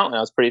my account, and I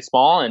was pretty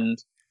small, and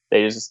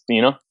they just,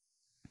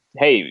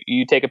 hey,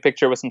 you take a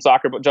picture with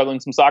juggling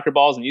some soccer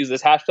balls and use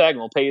this hashtag and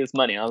we'll pay you this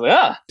money. I was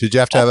like, Did you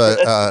have to have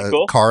a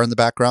cool car in the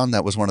background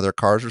that was one of their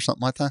cars or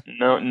something like that?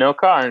 No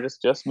car,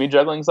 just me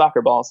juggling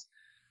soccer balls.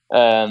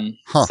 So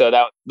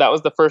that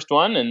was the first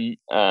one. And,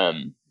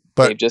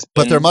 but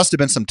there must have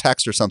been some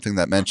text or something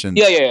that mentioned.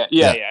 Yeah.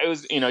 It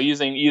was,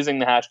 using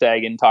the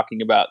hashtag and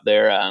talking about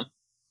their,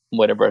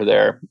 whatever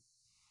their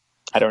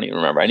I don't even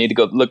remember. I need to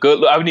go look.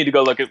 I would need to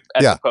go look at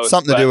the post.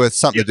 Something to do with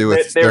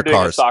they were their doing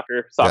cars.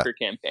 a soccer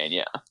campaign.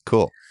 Yeah.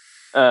 Cool.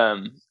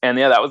 And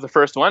yeah, that was the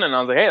first one, and I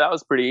was like, hey, that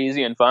was pretty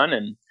easy and fun.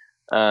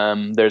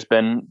 And there's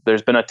been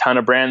a ton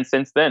of brands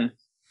since then.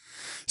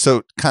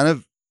 So kind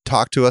of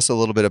talk to us a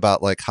little bit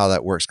about like how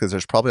that works, because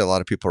there's probably a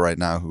lot of people right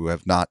now who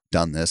have not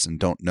done this and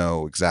don't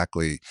know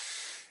exactly,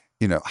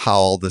 how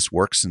all this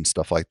works and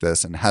stuff like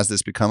this. And has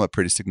this become a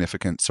pretty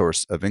significant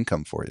source of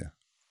income for you?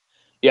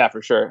 Yeah,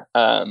 for sure.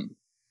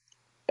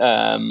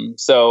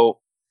 So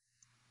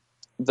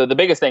the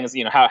biggest thing is,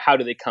 how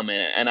do they come in?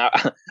 And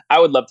I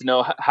would love to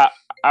know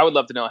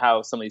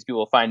how some of these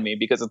people find me,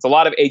 because it's a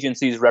lot of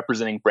agencies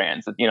representing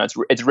brands.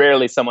 It's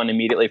rarely someone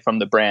immediately from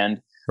the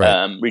brand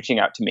reaching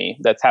out to me.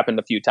 That's happened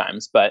a few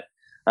times, but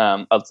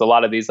it's a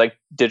lot of these like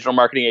digital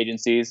marketing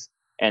agencies,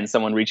 and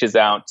someone reaches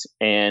out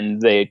and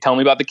they tell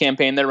me about the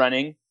campaign they're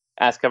running,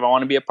 ask if I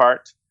want to be a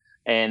part.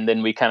 And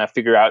then we kind of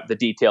figure out the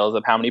details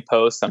of how many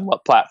posts on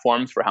what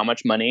platforms for how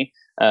much money.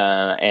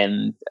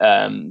 And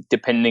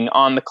depending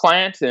on the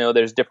client,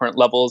 there's different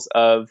levels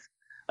of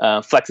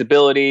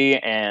flexibility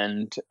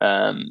and,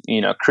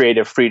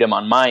 creative freedom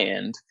on my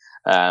end.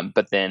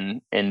 But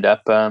then end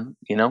up,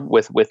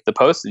 with the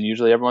posts, and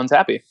usually everyone's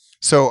happy.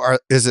 So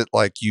is it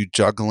like you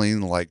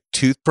juggling like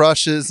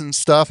toothbrushes and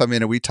stuff? I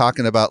mean, are we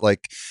talking about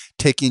like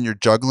taking your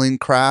juggling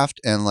craft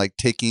and like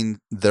taking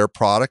their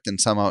product and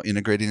somehow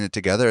integrating it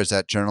together? Is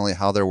that generally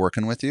how they're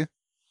working with you?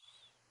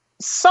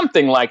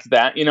 Something like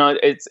that.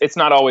 It's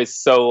not always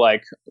so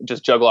like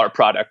just juggle our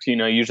product.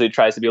 Usually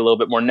tries to be a little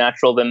bit more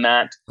natural than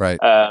that. Right.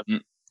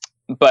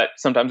 But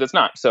sometimes it's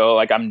not. So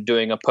like I'm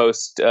doing a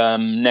post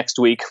next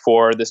week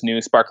for this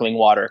new sparkling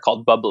water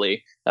called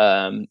Bubbly.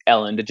 Ellen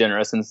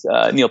DeGeneres and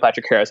Neil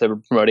Patrick Harris have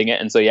been promoting it.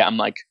 And so, yeah,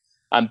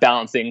 I'm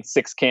balancing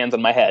 6 cans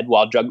on my head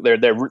while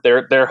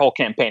their whole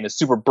campaign is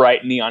super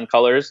bright neon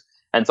colors.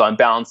 And so I'm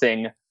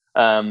balancing,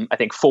 I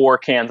think 4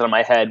 cans on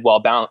my head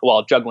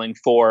while juggling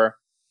 4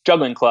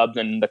 juggling clubs,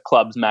 and the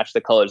clubs match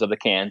the colors of the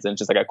cans. And it's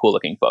just like a cool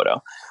looking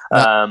photo.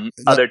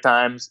 Other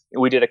times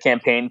we did a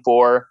campaign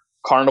for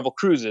Carnival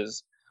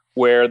Cruises,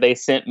 where they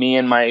sent me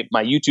and my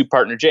YouTube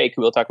partner, Jake,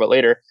 who we'll talk about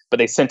later, but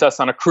they sent us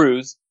on a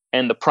cruise,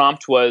 and the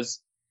prompt was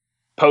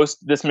post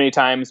this many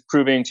times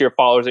proving to your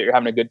followers that you're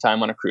having a good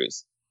time on a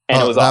cruise.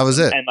 And it was awesome. That was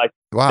it. And like,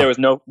 wow. There was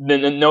no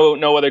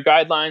other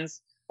guidelines,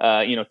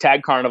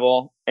 tag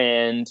Carnival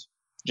and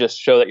just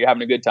show that you're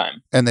having a good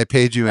time. And they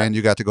paid you and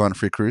you got to go on a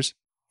free cruise?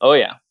 Oh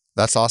yeah.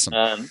 That's awesome.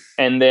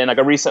 And then like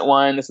a recent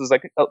one, this was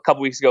like a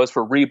couple weeks ago, was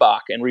for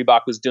Reebok, and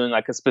Reebok was doing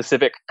like a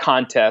specific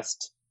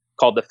contest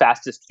called the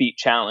Fastest Feet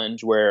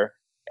Challenge, where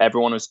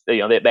everyone was,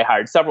 they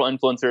hired several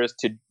influencers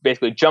to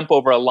basically jump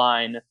over a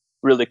line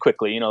really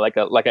quickly, like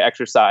an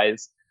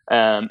exercise,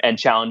 and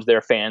challenge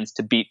their fans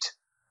to beat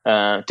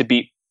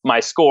my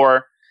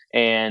score.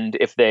 And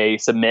if they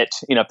submit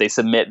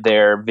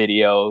their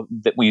video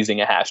using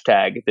a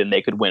hashtag, then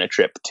they could win a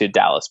trip to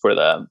Dallas for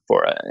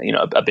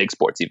a big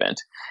sports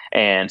event.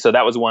 And so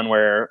that was one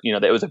where,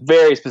 it was a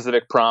very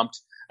specific prompt,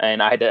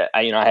 and I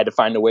had to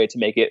find a way to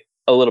make it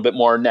a little bit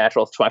more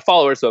natural to my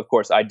followers. So of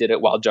course I did it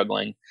while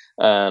juggling.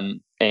 But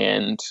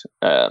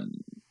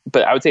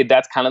I would say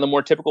that's kind of the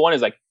more typical one,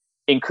 is like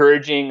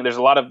encouraging. There's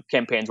a lot of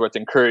campaigns where it's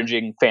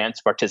encouraging fans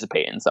to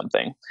participate in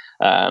something.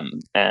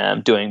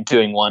 And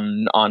doing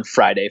one on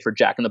Friday for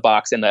Jack in the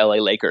Box and the LA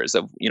Lakers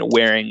of,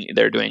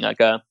 they're doing like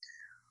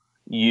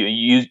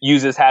you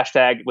use this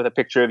hashtag with a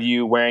picture of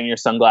you wearing your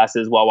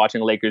sunglasses while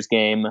watching a Lakers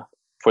game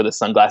for the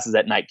Sunglasses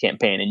at Night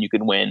campaign, and you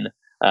could win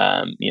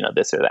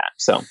this or that.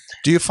 So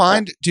do you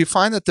find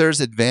that there's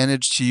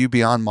advantage to you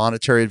beyond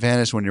monetary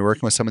advantage when you're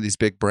working with some of these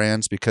big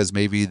brands, because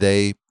maybe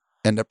they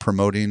end up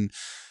promoting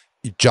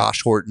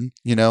Josh Horton,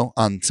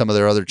 on some of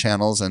their other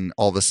channels, and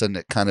all of a sudden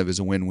it kind of is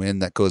a win-win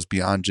that goes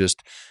beyond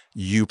just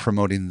you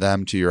promoting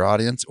them to your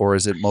audience? Or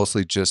is it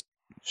mostly just...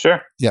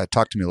 Sure. Yeah.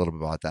 Talk to me a little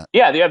bit about that.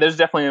 Yeah. There's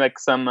definitely like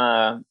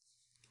sometimes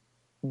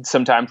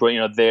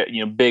where,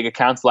 big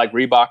accounts like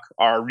Reebok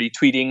are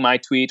retweeting my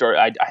tweet, or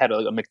I had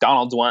a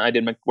McDonald's one. I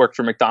did work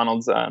for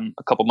McDonald's a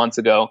couple months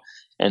ago.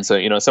 And so,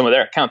 some of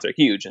their accounts are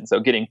huge. And so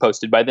getting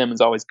posted by them is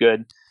always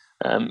good.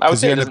 I would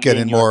say you end up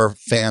getting more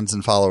fans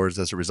and followers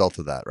as a result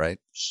of that, right?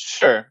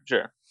 Sure.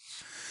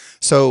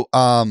 So,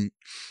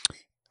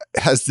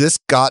 has this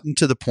gotten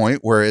to the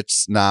point where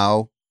it's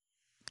now,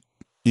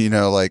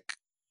 like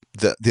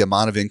the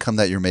amount of income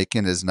that you're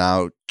making is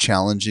now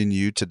challenging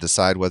you to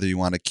decide whether you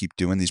want to keep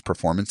doing these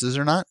performances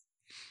or not?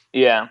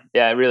 Yeah,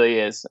 it really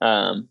is.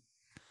 And,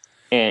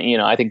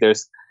 I think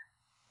there's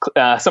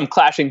some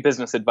clashing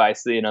business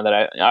advice,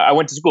 that I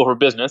went to school for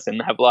business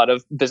and have a lot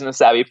of business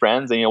savvy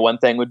friends. And, one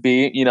thing would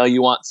be,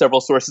 you want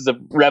several sources of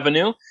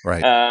revenue.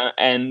 Right.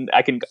 And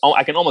I can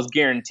almost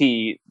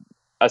guarantee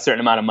a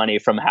certain amount of money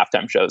from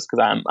halftime shows,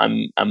 because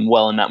I'm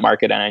well in that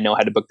market and I know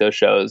how to book those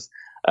shows.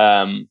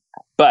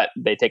 But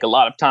they take a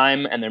lot of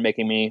time and they're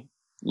making me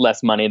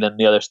less money than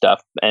the other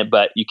stuff.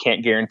 But you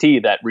can't guarantee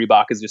that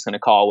Reebok is just going to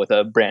call with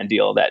a brand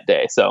deal that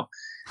day. So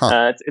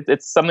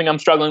It's something I'm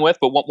struggling with.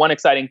 But one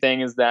exciting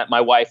thing is that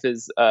my wife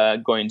is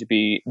going to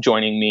be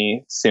joining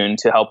me soon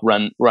to help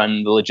run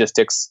the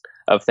logistics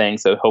of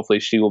things. So hopefully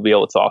she will be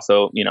able to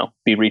also,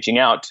 be reaching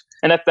out.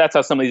 And that's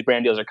how some of these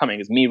brand deals are coming,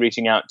 is me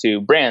reaching out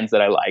to brands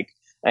that I like.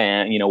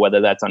 And,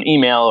 whether that's on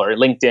email or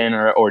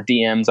LinkedIn or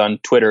DMs on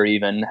Twitter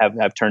even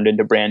have turned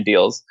into brand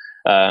deals.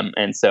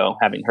 And so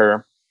having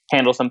her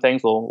handle some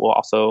things will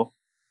also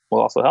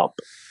help.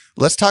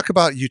 Let's talk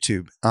about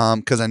YouTube,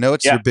 because I know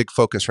it's your big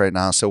focus right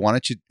now. So why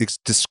don't you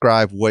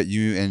describe what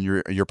you and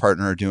your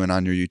partner are doing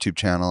on your YouTube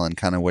channel and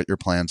kind of what your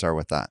plans are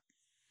with that?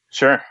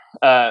 Sure.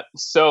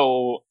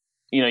 So,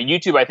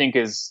 YouTube, I think,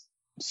 is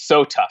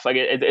so tough. Like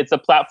it's a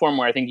platform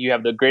where I think you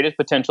have the greatest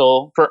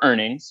potential for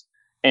earnings.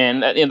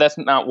 And that's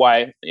not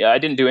why I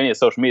didn't do any of the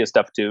social media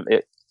stuff to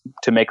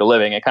make a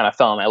living. It kind of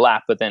fell in my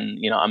lap. But then,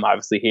 I'm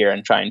obviously here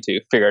and trying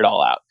to figure it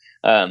all out.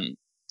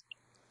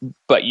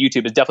 But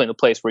YouTube is definitely the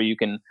place where you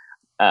can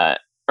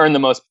earn the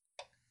most,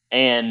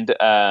 and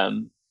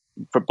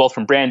for both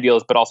from brand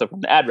deals, but also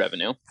from the ad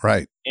revenue.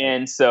 Right.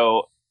 And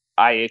so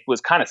I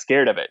was kind of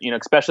scared of it,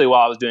 especially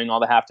while I was doing all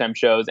the halftime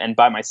shows and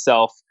by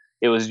myself.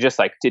 It was just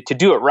like to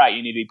do it right.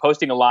 You need to be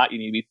posting a lot. You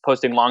need to be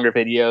posting longer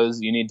videos.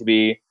 You need to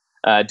be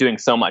doing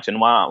so much. And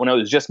when it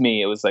was just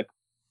me, it was like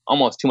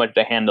almost too much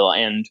to handle.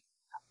 And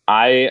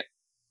I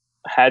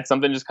had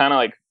something just kind of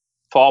like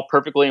fall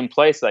perfectly in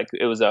place. Like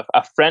it was a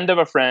friend of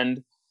a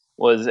friend.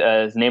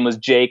 His name was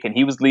Jake, and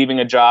he was leaving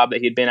a job that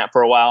he'd been at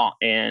for a while.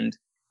 And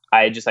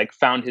I just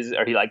found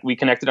we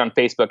connected on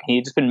Facebook. And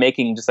he'd just been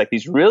making just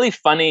these really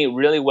funny,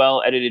 really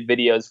well edited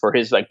videos for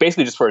his,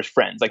 basically just for his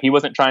friends. He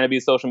wasn't trying to be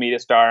a social media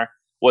star,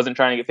 wasn't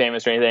trying to get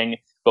famous or anything,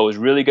 but was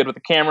really good with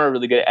the camera,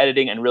 really good at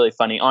editing, and really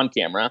funny on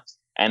camera.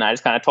 And I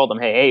just kind of told him,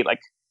 hey,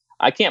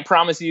 I can't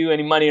promise you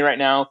any money right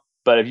now,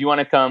 but if you want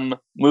to come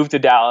move to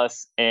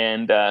Dallas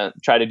and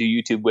try to do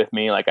YouTube with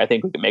me, I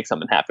think we can make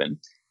something happen.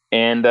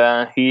 And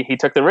he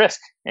took the risk.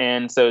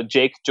 And so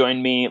Jake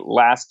joined me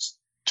last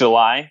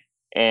July.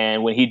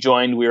 And when he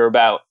joined, we were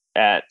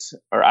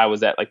I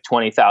was at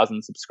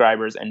 20,000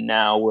 subscribers. And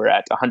now we're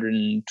at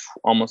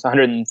almost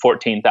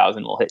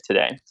 114,000 we'll hit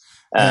today.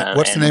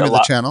 What's the name of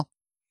the channel?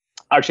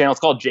 Our channel is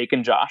called Jake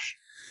and Josh.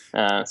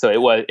 So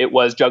it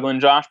was Juggling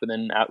Josh, but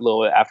then a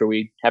little bit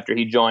after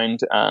he joined,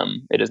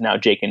 it is now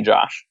Jake and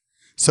Josh.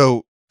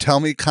 So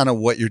tell me kind of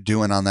what you're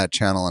doing on that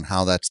channel and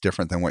how that's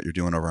different than what you're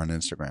doing over on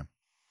Instagram.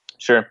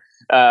 Sure.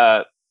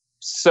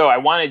 So I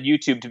wanted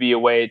YouTube to be a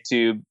way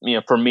to,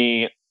 for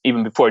me,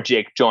 even before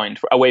Jake joined,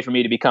 a way for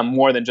me to become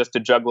more than just a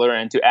juggler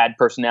and to add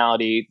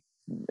personality,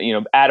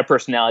 add a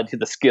personality to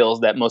the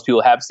skills that most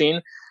people have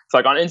seen. So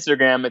on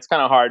Instagram, it's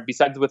kind of hard.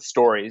 Besides with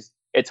stories,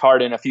 it's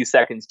hard in a few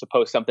seconds to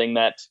post something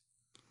that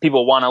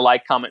people want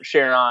to comment,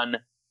 share on.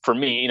 For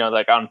me,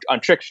 on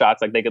trick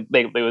shots,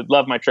 they would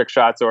love my trick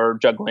shots or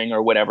juggling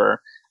or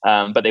whatever,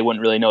 but they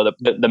wouldn't really know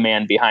the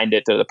man behind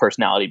it or the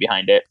personality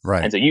behind it.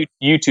 Right. And so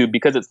YouTube,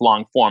 because it's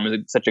long form, is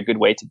such a good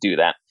way to do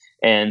that.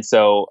 And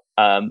so,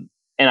 and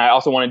I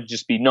also wanted to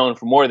just be known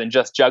for more than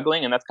just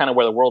juggling, and that's kind of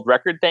where the world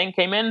record thing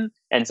came in.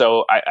 And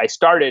so I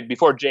started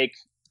before Jake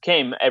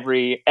came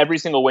every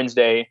single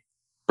Wednesday,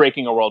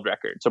 breaking a world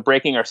record. So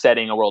breaking or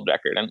setting a world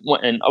record,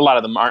 and a lot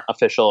of them aren't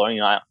official or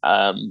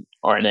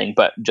anything,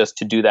 but just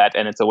to do that.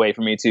 And it's a way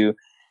for me to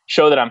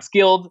show that I'm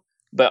skilled,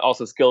 but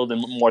also skilled in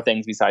more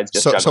things besides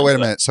just juggling. So wait a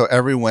minute. So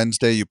every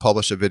Wednesday you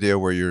publish a video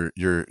where you're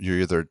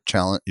either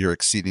you're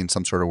exceeding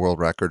some sort of world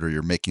record, or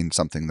you're making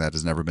something that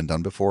has never been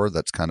done before.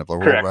 That's kind of a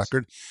world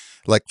record.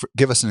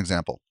 Give us an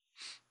example.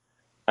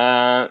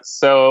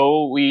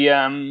 So we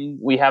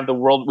have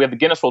the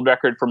Guinness World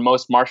Record for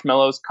most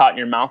marshmallows caught in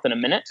your mouth in a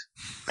minute,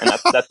 and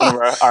that's one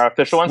of our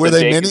official ones. Were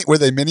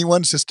they mini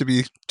ones,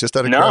 just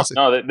out of curiosity?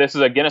 No, this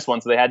is a Guinness one,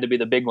 so they had to be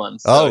the big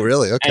ones. So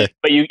really? Okay.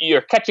 But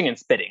you're catching and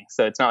spitting,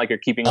 so it's not like you're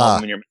keeping all of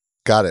them in your mouth.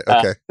 Got it.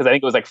 Okay. Because I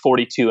think it was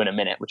 42 in a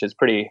minute, which is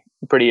pretty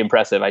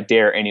impressive. I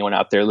dare anyone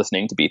out there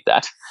listening to beat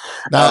that.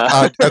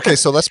 Now, okay,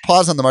 so let's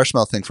pause on the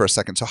marshmallow thing for a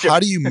second. So how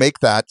do you make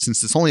that,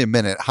 since it's only a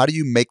minute, how do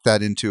you make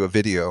that into a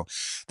video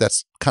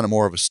that's kind of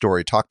more of a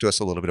story? Talk to us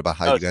a little bit about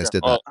how you guys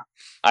did that.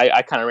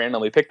 I kind of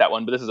randomly picked that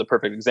one, but this is a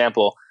perfect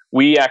example.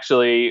 We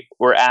actually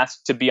were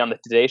asked to be on the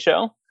Today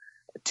Show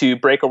to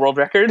break a world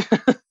record.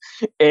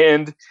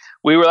 And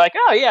we were like,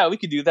 oh yeah, we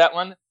could do that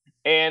one.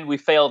 And we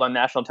failed on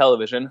national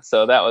television,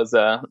 so that was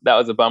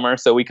a bummer.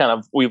 So we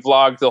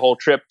vlogged the whole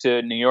trip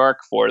to New York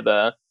for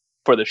the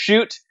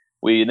shoot.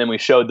 We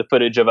showed the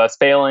footage of us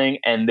failing,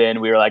 and then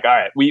we were like, all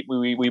right, we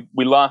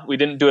lost. We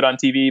didn't do it on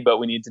TV, but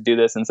we need to do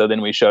this. And so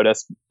then we showed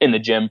us in the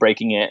gym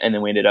breaking it, and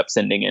then we ended up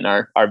sending in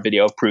our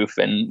video of proof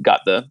and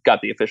got the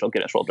official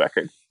Guinness World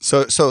Record.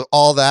 So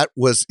all that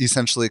was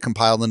essentially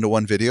compiled into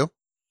one video?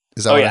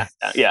 Is that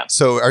yeah.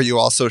 So are you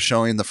also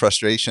showing the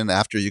frustration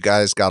after you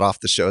guys got off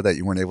the show that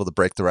you weren't able to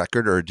break the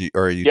record, or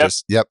are you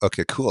just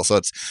okay, cool. So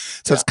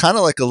it's kind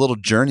of like a little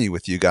journey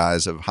with you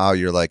guys of how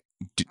you're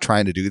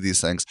trying to do these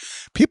things.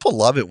 People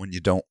love it when you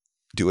don't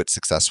do it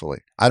successfully.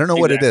 I don't know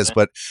what it is,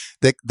 but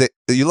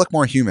you look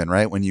more human,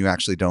 right, when you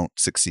actually don't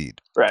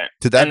succeed. Right.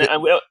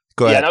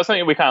 Go ahead. Yeah, that was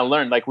something we kind of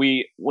learned. Like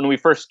when we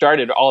first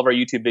started, all of our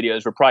YouTube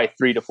videos were probably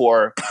 3 to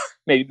 4,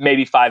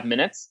 maybe 5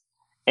 minutes,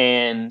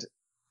 and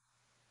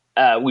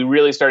we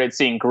really started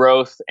seeing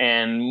growth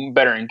and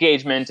better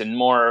engagement and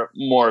more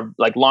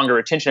like longer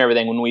retention and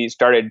everything when we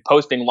started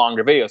posting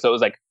longer videos. So it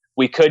was like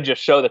we could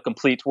just show the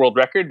complete world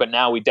record, but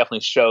now we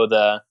definitely show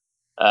the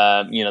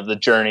the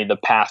journey, the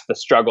path, the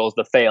struggles,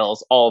 the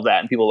fails, all of that,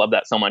 and people love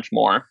that so much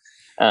more.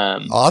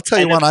 I'll tell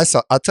you one I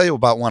saw. I'll tell you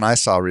about one I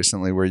saw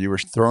recently where you were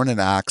throwing an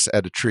axe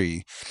at a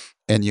tree,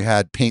 and you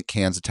had paint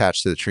cans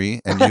attached to the tree,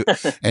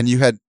 and you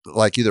had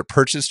like either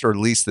purchased or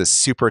leased this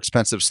super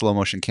expensive slow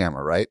motion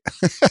camera, right?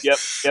 Yep.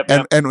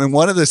 And in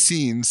one of the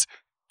scenes,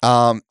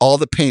 all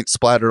the paint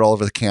splattered all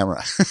over the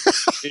camera.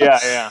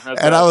 Yeah.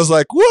 And I was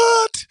like,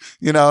 what?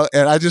 And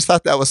I just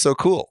thought that was so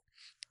cool.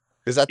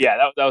 Is that? Yeah,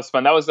 that was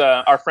fun. That was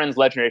our friends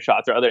Legendary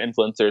Shots, or other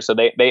influencers. So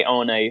they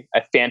own a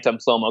Phantom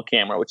slow-mo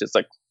camera, which is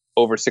like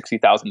over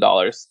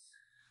 $60,000.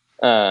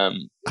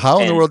 How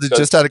in the world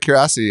just out of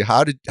curiosity,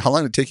 how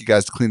long did it take you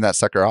guys to clean that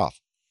sucker off?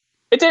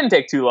 It didn't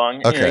take too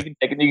long. Okay.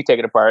 You can take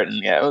it apart,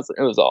 and yeah, it was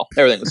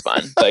everything was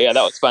fine. But yeah,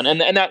 that was fun. And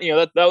that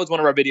that was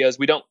one of our videos.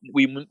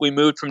 We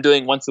moved from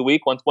doing once a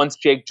week. Once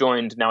Jake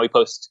joined, now we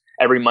post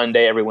every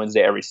Monday, every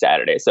Wednesday, every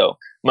Saturday. So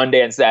Monday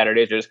and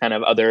Saturdays are just kind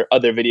of other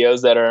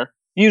videos that are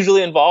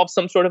usually involve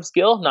some sort of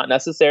skill, not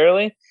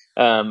necessarily.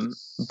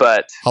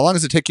 But how long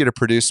does it take you to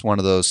produce one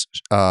of those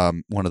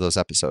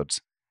episodes?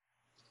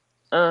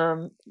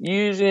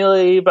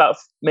 Usually about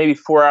maybe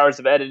 4 hours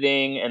of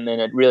editing, and then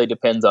it really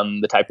depends on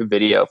the type of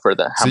video for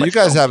the. So you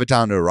guys have it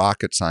down to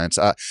rocket science.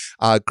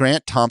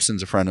 Grant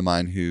Thompson's a friend of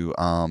mine who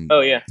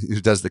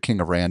who does the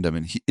King of Random,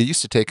 and it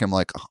used to take him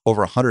like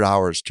over 100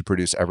 hours to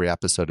produce every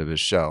episode of his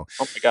show.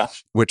 Oh my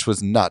gosh, which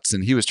was nuts,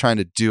 and he was trying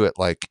to do it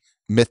like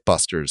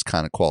Mythbusters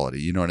kind of quality,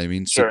 you know what I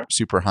mean? Sure.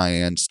 Super high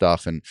end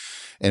stuff, and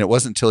it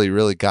wasn't until he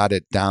really got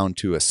it down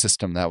to a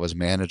system that was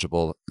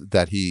manageable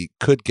that he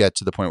could get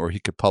to the point where he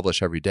could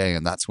publish every day,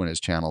 and that's when his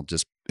channel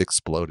just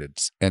exploded.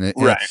 And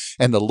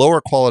and the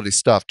lower quality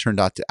stuff turned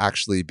out to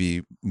actually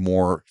be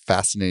more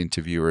fascinating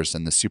to viewers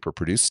than the super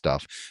produced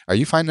stuff. Are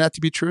you finding that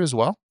to be true as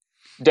well?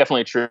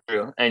 Definitely true.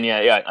 And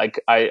yeah, like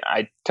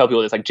I tell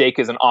people this, like Jake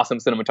is an awesome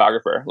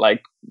cinematographer,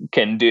 like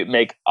can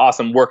make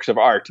awesome works of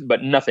art,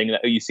 but nothing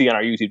that you see on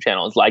our YouTube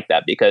channel is like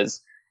that, because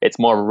it's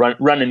more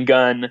run and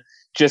gun,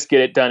 just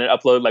get it done and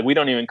upload. Like we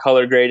don't even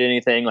color grade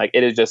anything. Like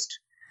it is just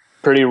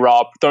pretty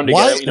raw, thrown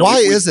together. Why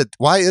is it?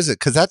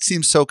 Because that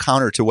seems so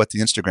counter to what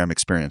the Instagram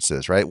experience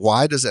is, right?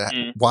 Why is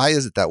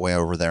it that way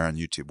over there on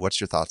YouTube? What's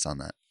your thoughts on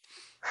that?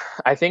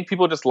 I think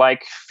people just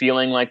like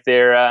feeling like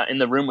they're in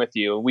the room with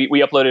you. We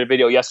uploaded a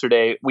video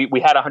yesterday. We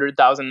had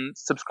 100,000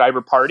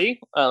 subscriber party.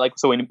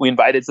 So we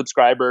invited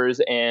subscribers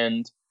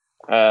and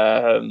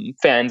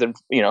fans and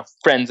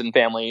friends and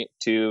family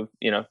to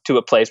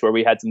a place where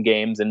we had some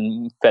games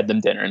and fed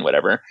them dinner and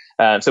whatever.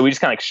 So we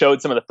just kind of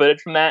showed some of the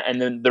footage from that,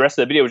 and then the rest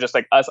of the video was just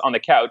like us on the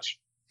couch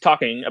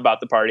talking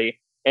about the party.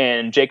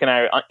 And Jake and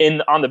I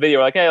on the video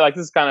were like, hey, like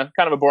this is kind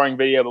of a boring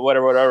video, but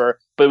whatever.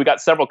 But we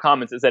got several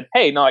comments that said,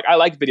 hey, no, like I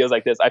like videos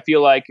like this. I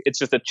feel like it's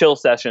just a chill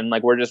session.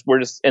 Like we're just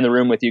in the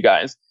room with you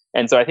guys.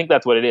 And so I think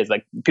that's what it is.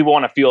 Like people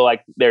want to feel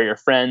like they're your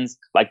friends,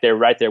 like they're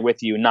right there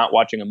with you, not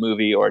watching a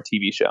movie or a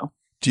TV show.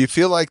 Do you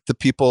feel like the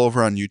people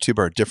over on YouTube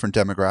are a different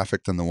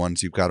demographic than the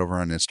ones you've got over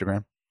on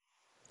Instagram?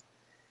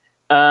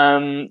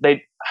 I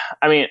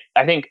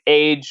think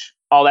age,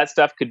 all that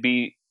stuff could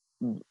be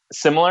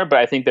similar, but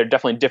I think they're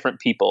definitely different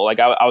people. Like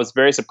I was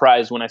very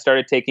surprised when I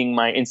started taking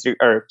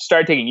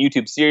started taking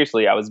YouTube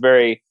seriously. I was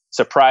very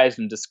surprised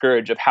and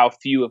discouraged of how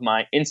few of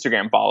my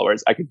Instagram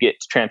followers I could get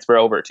to transfer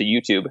over to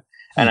YouTube.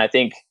 And I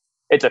think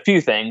it's a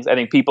few things. I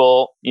think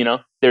people,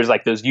 there's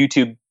like those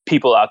YouTube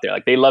people out there,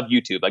 like they love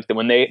YouTube. Like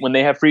when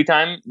they have free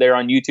time, they're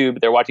on YouTube,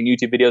 they're watching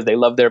YouTube videos, they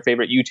love their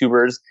favorite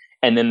YouTubers.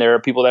 And then there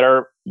are people that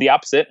are the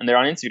opposite and they're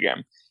on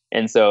Instagram.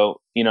 And so,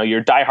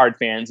 your diehard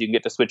fans, you can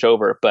get to switch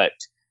over, but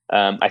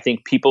I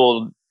think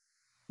people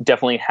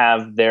definitely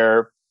have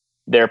their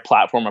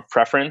platform of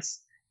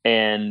preference,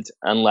 and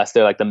unless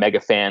they're like the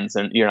mega fans,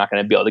 and you're not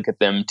going to be able to get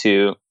them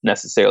to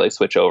necessarily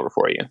switch over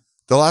for you.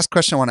 The last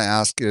question I want to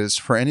ask is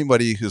for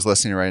anybody who's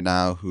listening right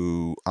now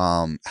who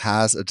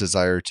has a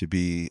desire to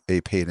be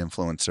a paid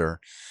influencer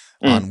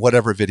on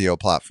whatever video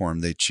platform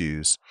they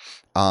choose.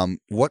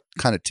 What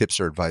kind of tips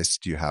or advice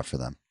do you have for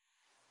them?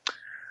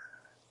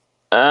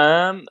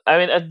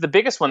 The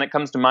biggest one that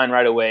comes to mind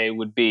right away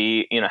would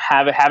be,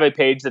 have a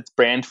page that's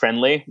brand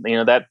friendly.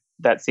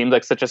 That seems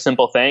like such a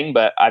simple thing,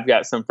 but I've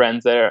got some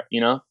friends that are,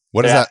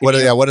 what does that?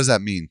 What does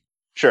that mean?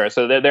 Sure.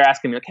 So they're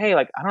asking me like, hey,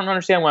 like I don't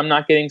understand why I'm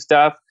not getting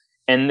stuff,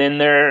 and then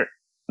they're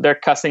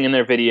cussing in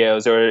their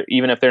videos, or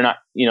even if they're not,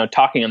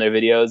 talking in their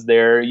videos,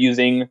 they're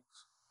using,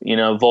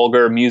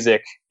 vulgar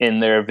music in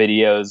their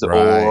videos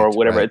or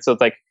whatever. Right. So it's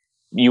like,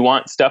 you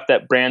want stuff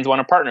that brands want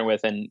to partner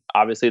with. And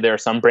obviously there are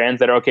some brands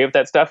that are okay with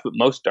that stuff, but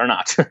most are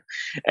not.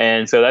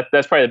 And so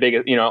that's probably the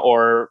biggest,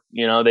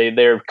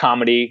 they're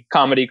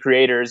comedy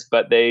creators,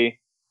 but they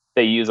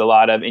they use a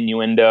lot of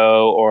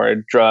innuendo or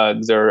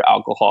drugs or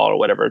alcohol or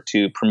whatever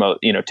to promote,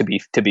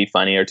 to be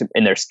funny or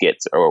in their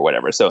skits or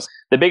whatever. So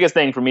the biggest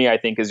thing for me, I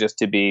think, is just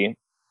to be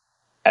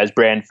as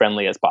brand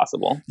friendly as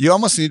possible. You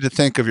almost need to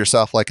think of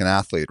yourself like an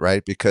athlete,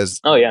 right? Because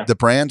the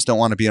brands don't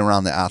want to be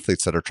around the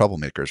athletes that are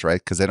troublemakers, right?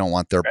 Because they don't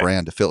want their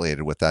brand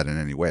affiliated with that in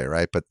any way,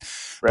 right? But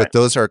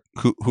those are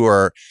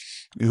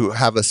who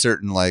have a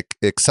certain like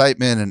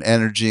excitement and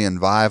energy and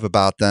vibe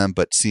about them,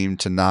 but seem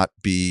to not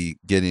be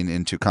getting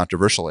into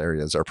controversial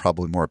areas are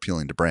probably more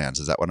appealing to brands.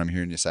 Is that what I'm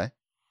hearing you say?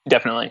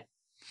 Definitely.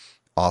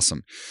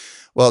 Awesome.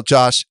 Well,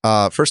 Josh,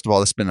 first of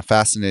all, this has been a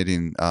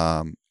fascinating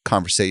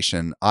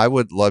conversation. I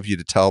would love you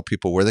to tell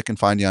people where they can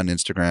find you on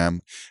Instagram,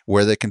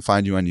 where they can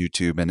find you on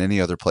YouTube, and any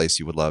other place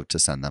you would love to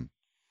send them.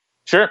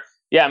 Sure.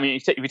 Yeah. I mean,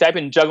 if you type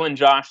in Jugglin'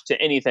 Josh to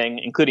anything,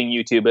 including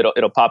YouTube,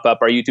 it'll pop up.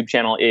 Our YouTube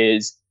channel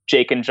is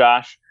Jake and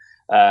Josh.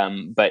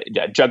 But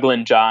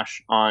Jugglin'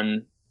 Josh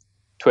on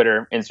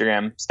Twitter,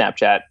 Instagram,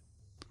 Snapchat,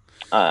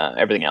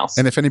 everything else.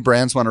 And if any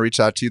brands want to reach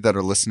out to you that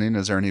are listening,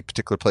 is there any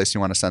particular place you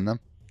want to send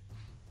them?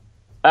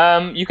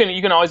 You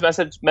can always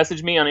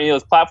message me on any of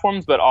those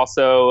platforms, but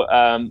also,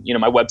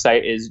 my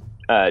website is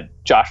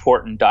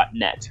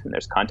joshhorton.net, and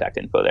there's contact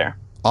info there.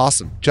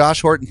 Awesome.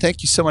 Josh Horton,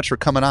 thank you so much for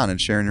coming on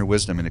and sharing your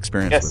wisdom and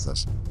experience with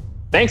us.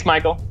 Thanks,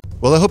 Michael.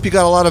 Well, I hope you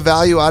got a lot of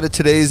value out of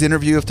today's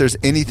interview. If there's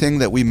anything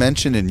that we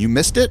mentioned and you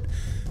missed it,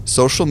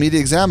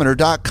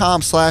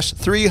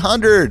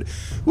 socialmediaexaminer.com/300.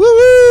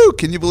 Woo-woo!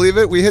 Can you believe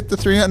it? We hit the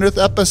 300th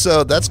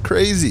episode. That's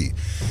crazy.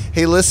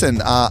 Hey, listen,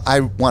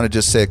 I want to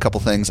just say a couple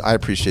things. I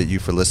appreciate you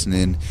for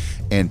listening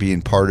and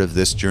being part of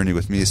this journey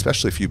with me,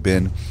 especially if you've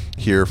been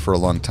here for a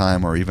long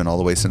time or even all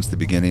the way since the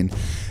beginning.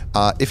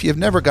 If you've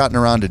never gotten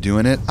around to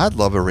doing it, I'd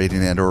love a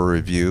rating and or a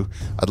review.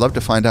 I'd love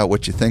to find out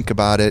what you think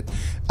about it.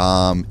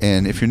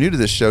 And if you're new to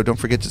this show, don't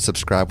forget to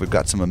subscribe. We've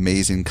got some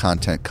amazing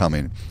content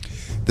coming.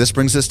 This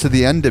brings us to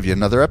the end of yet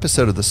another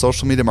episode of the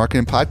Social Media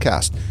Marketing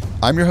Podcast.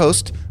 I'm your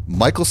host,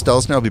 Michael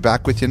Stelzner. I'll be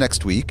back with you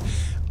next week.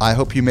 I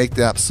hope you make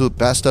the absolute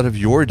best out of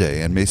your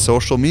day, and may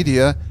social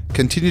media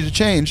continue to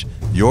change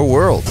your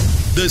world.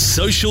 The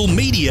Social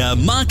Media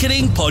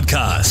Marketing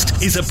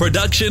Podcast is a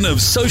production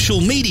of Social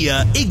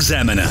Media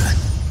Examiner.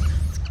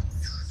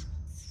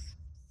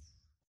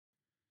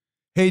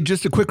 Hey,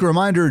 just a quick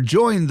reminder,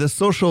 join the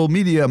Social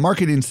Media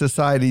Marketing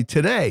Society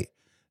today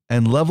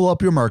and level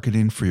up your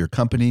marketing for your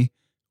company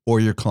or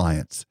your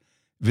clients.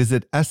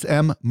 Visit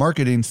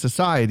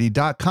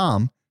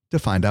smmarketingsociety.com to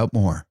find out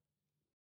more.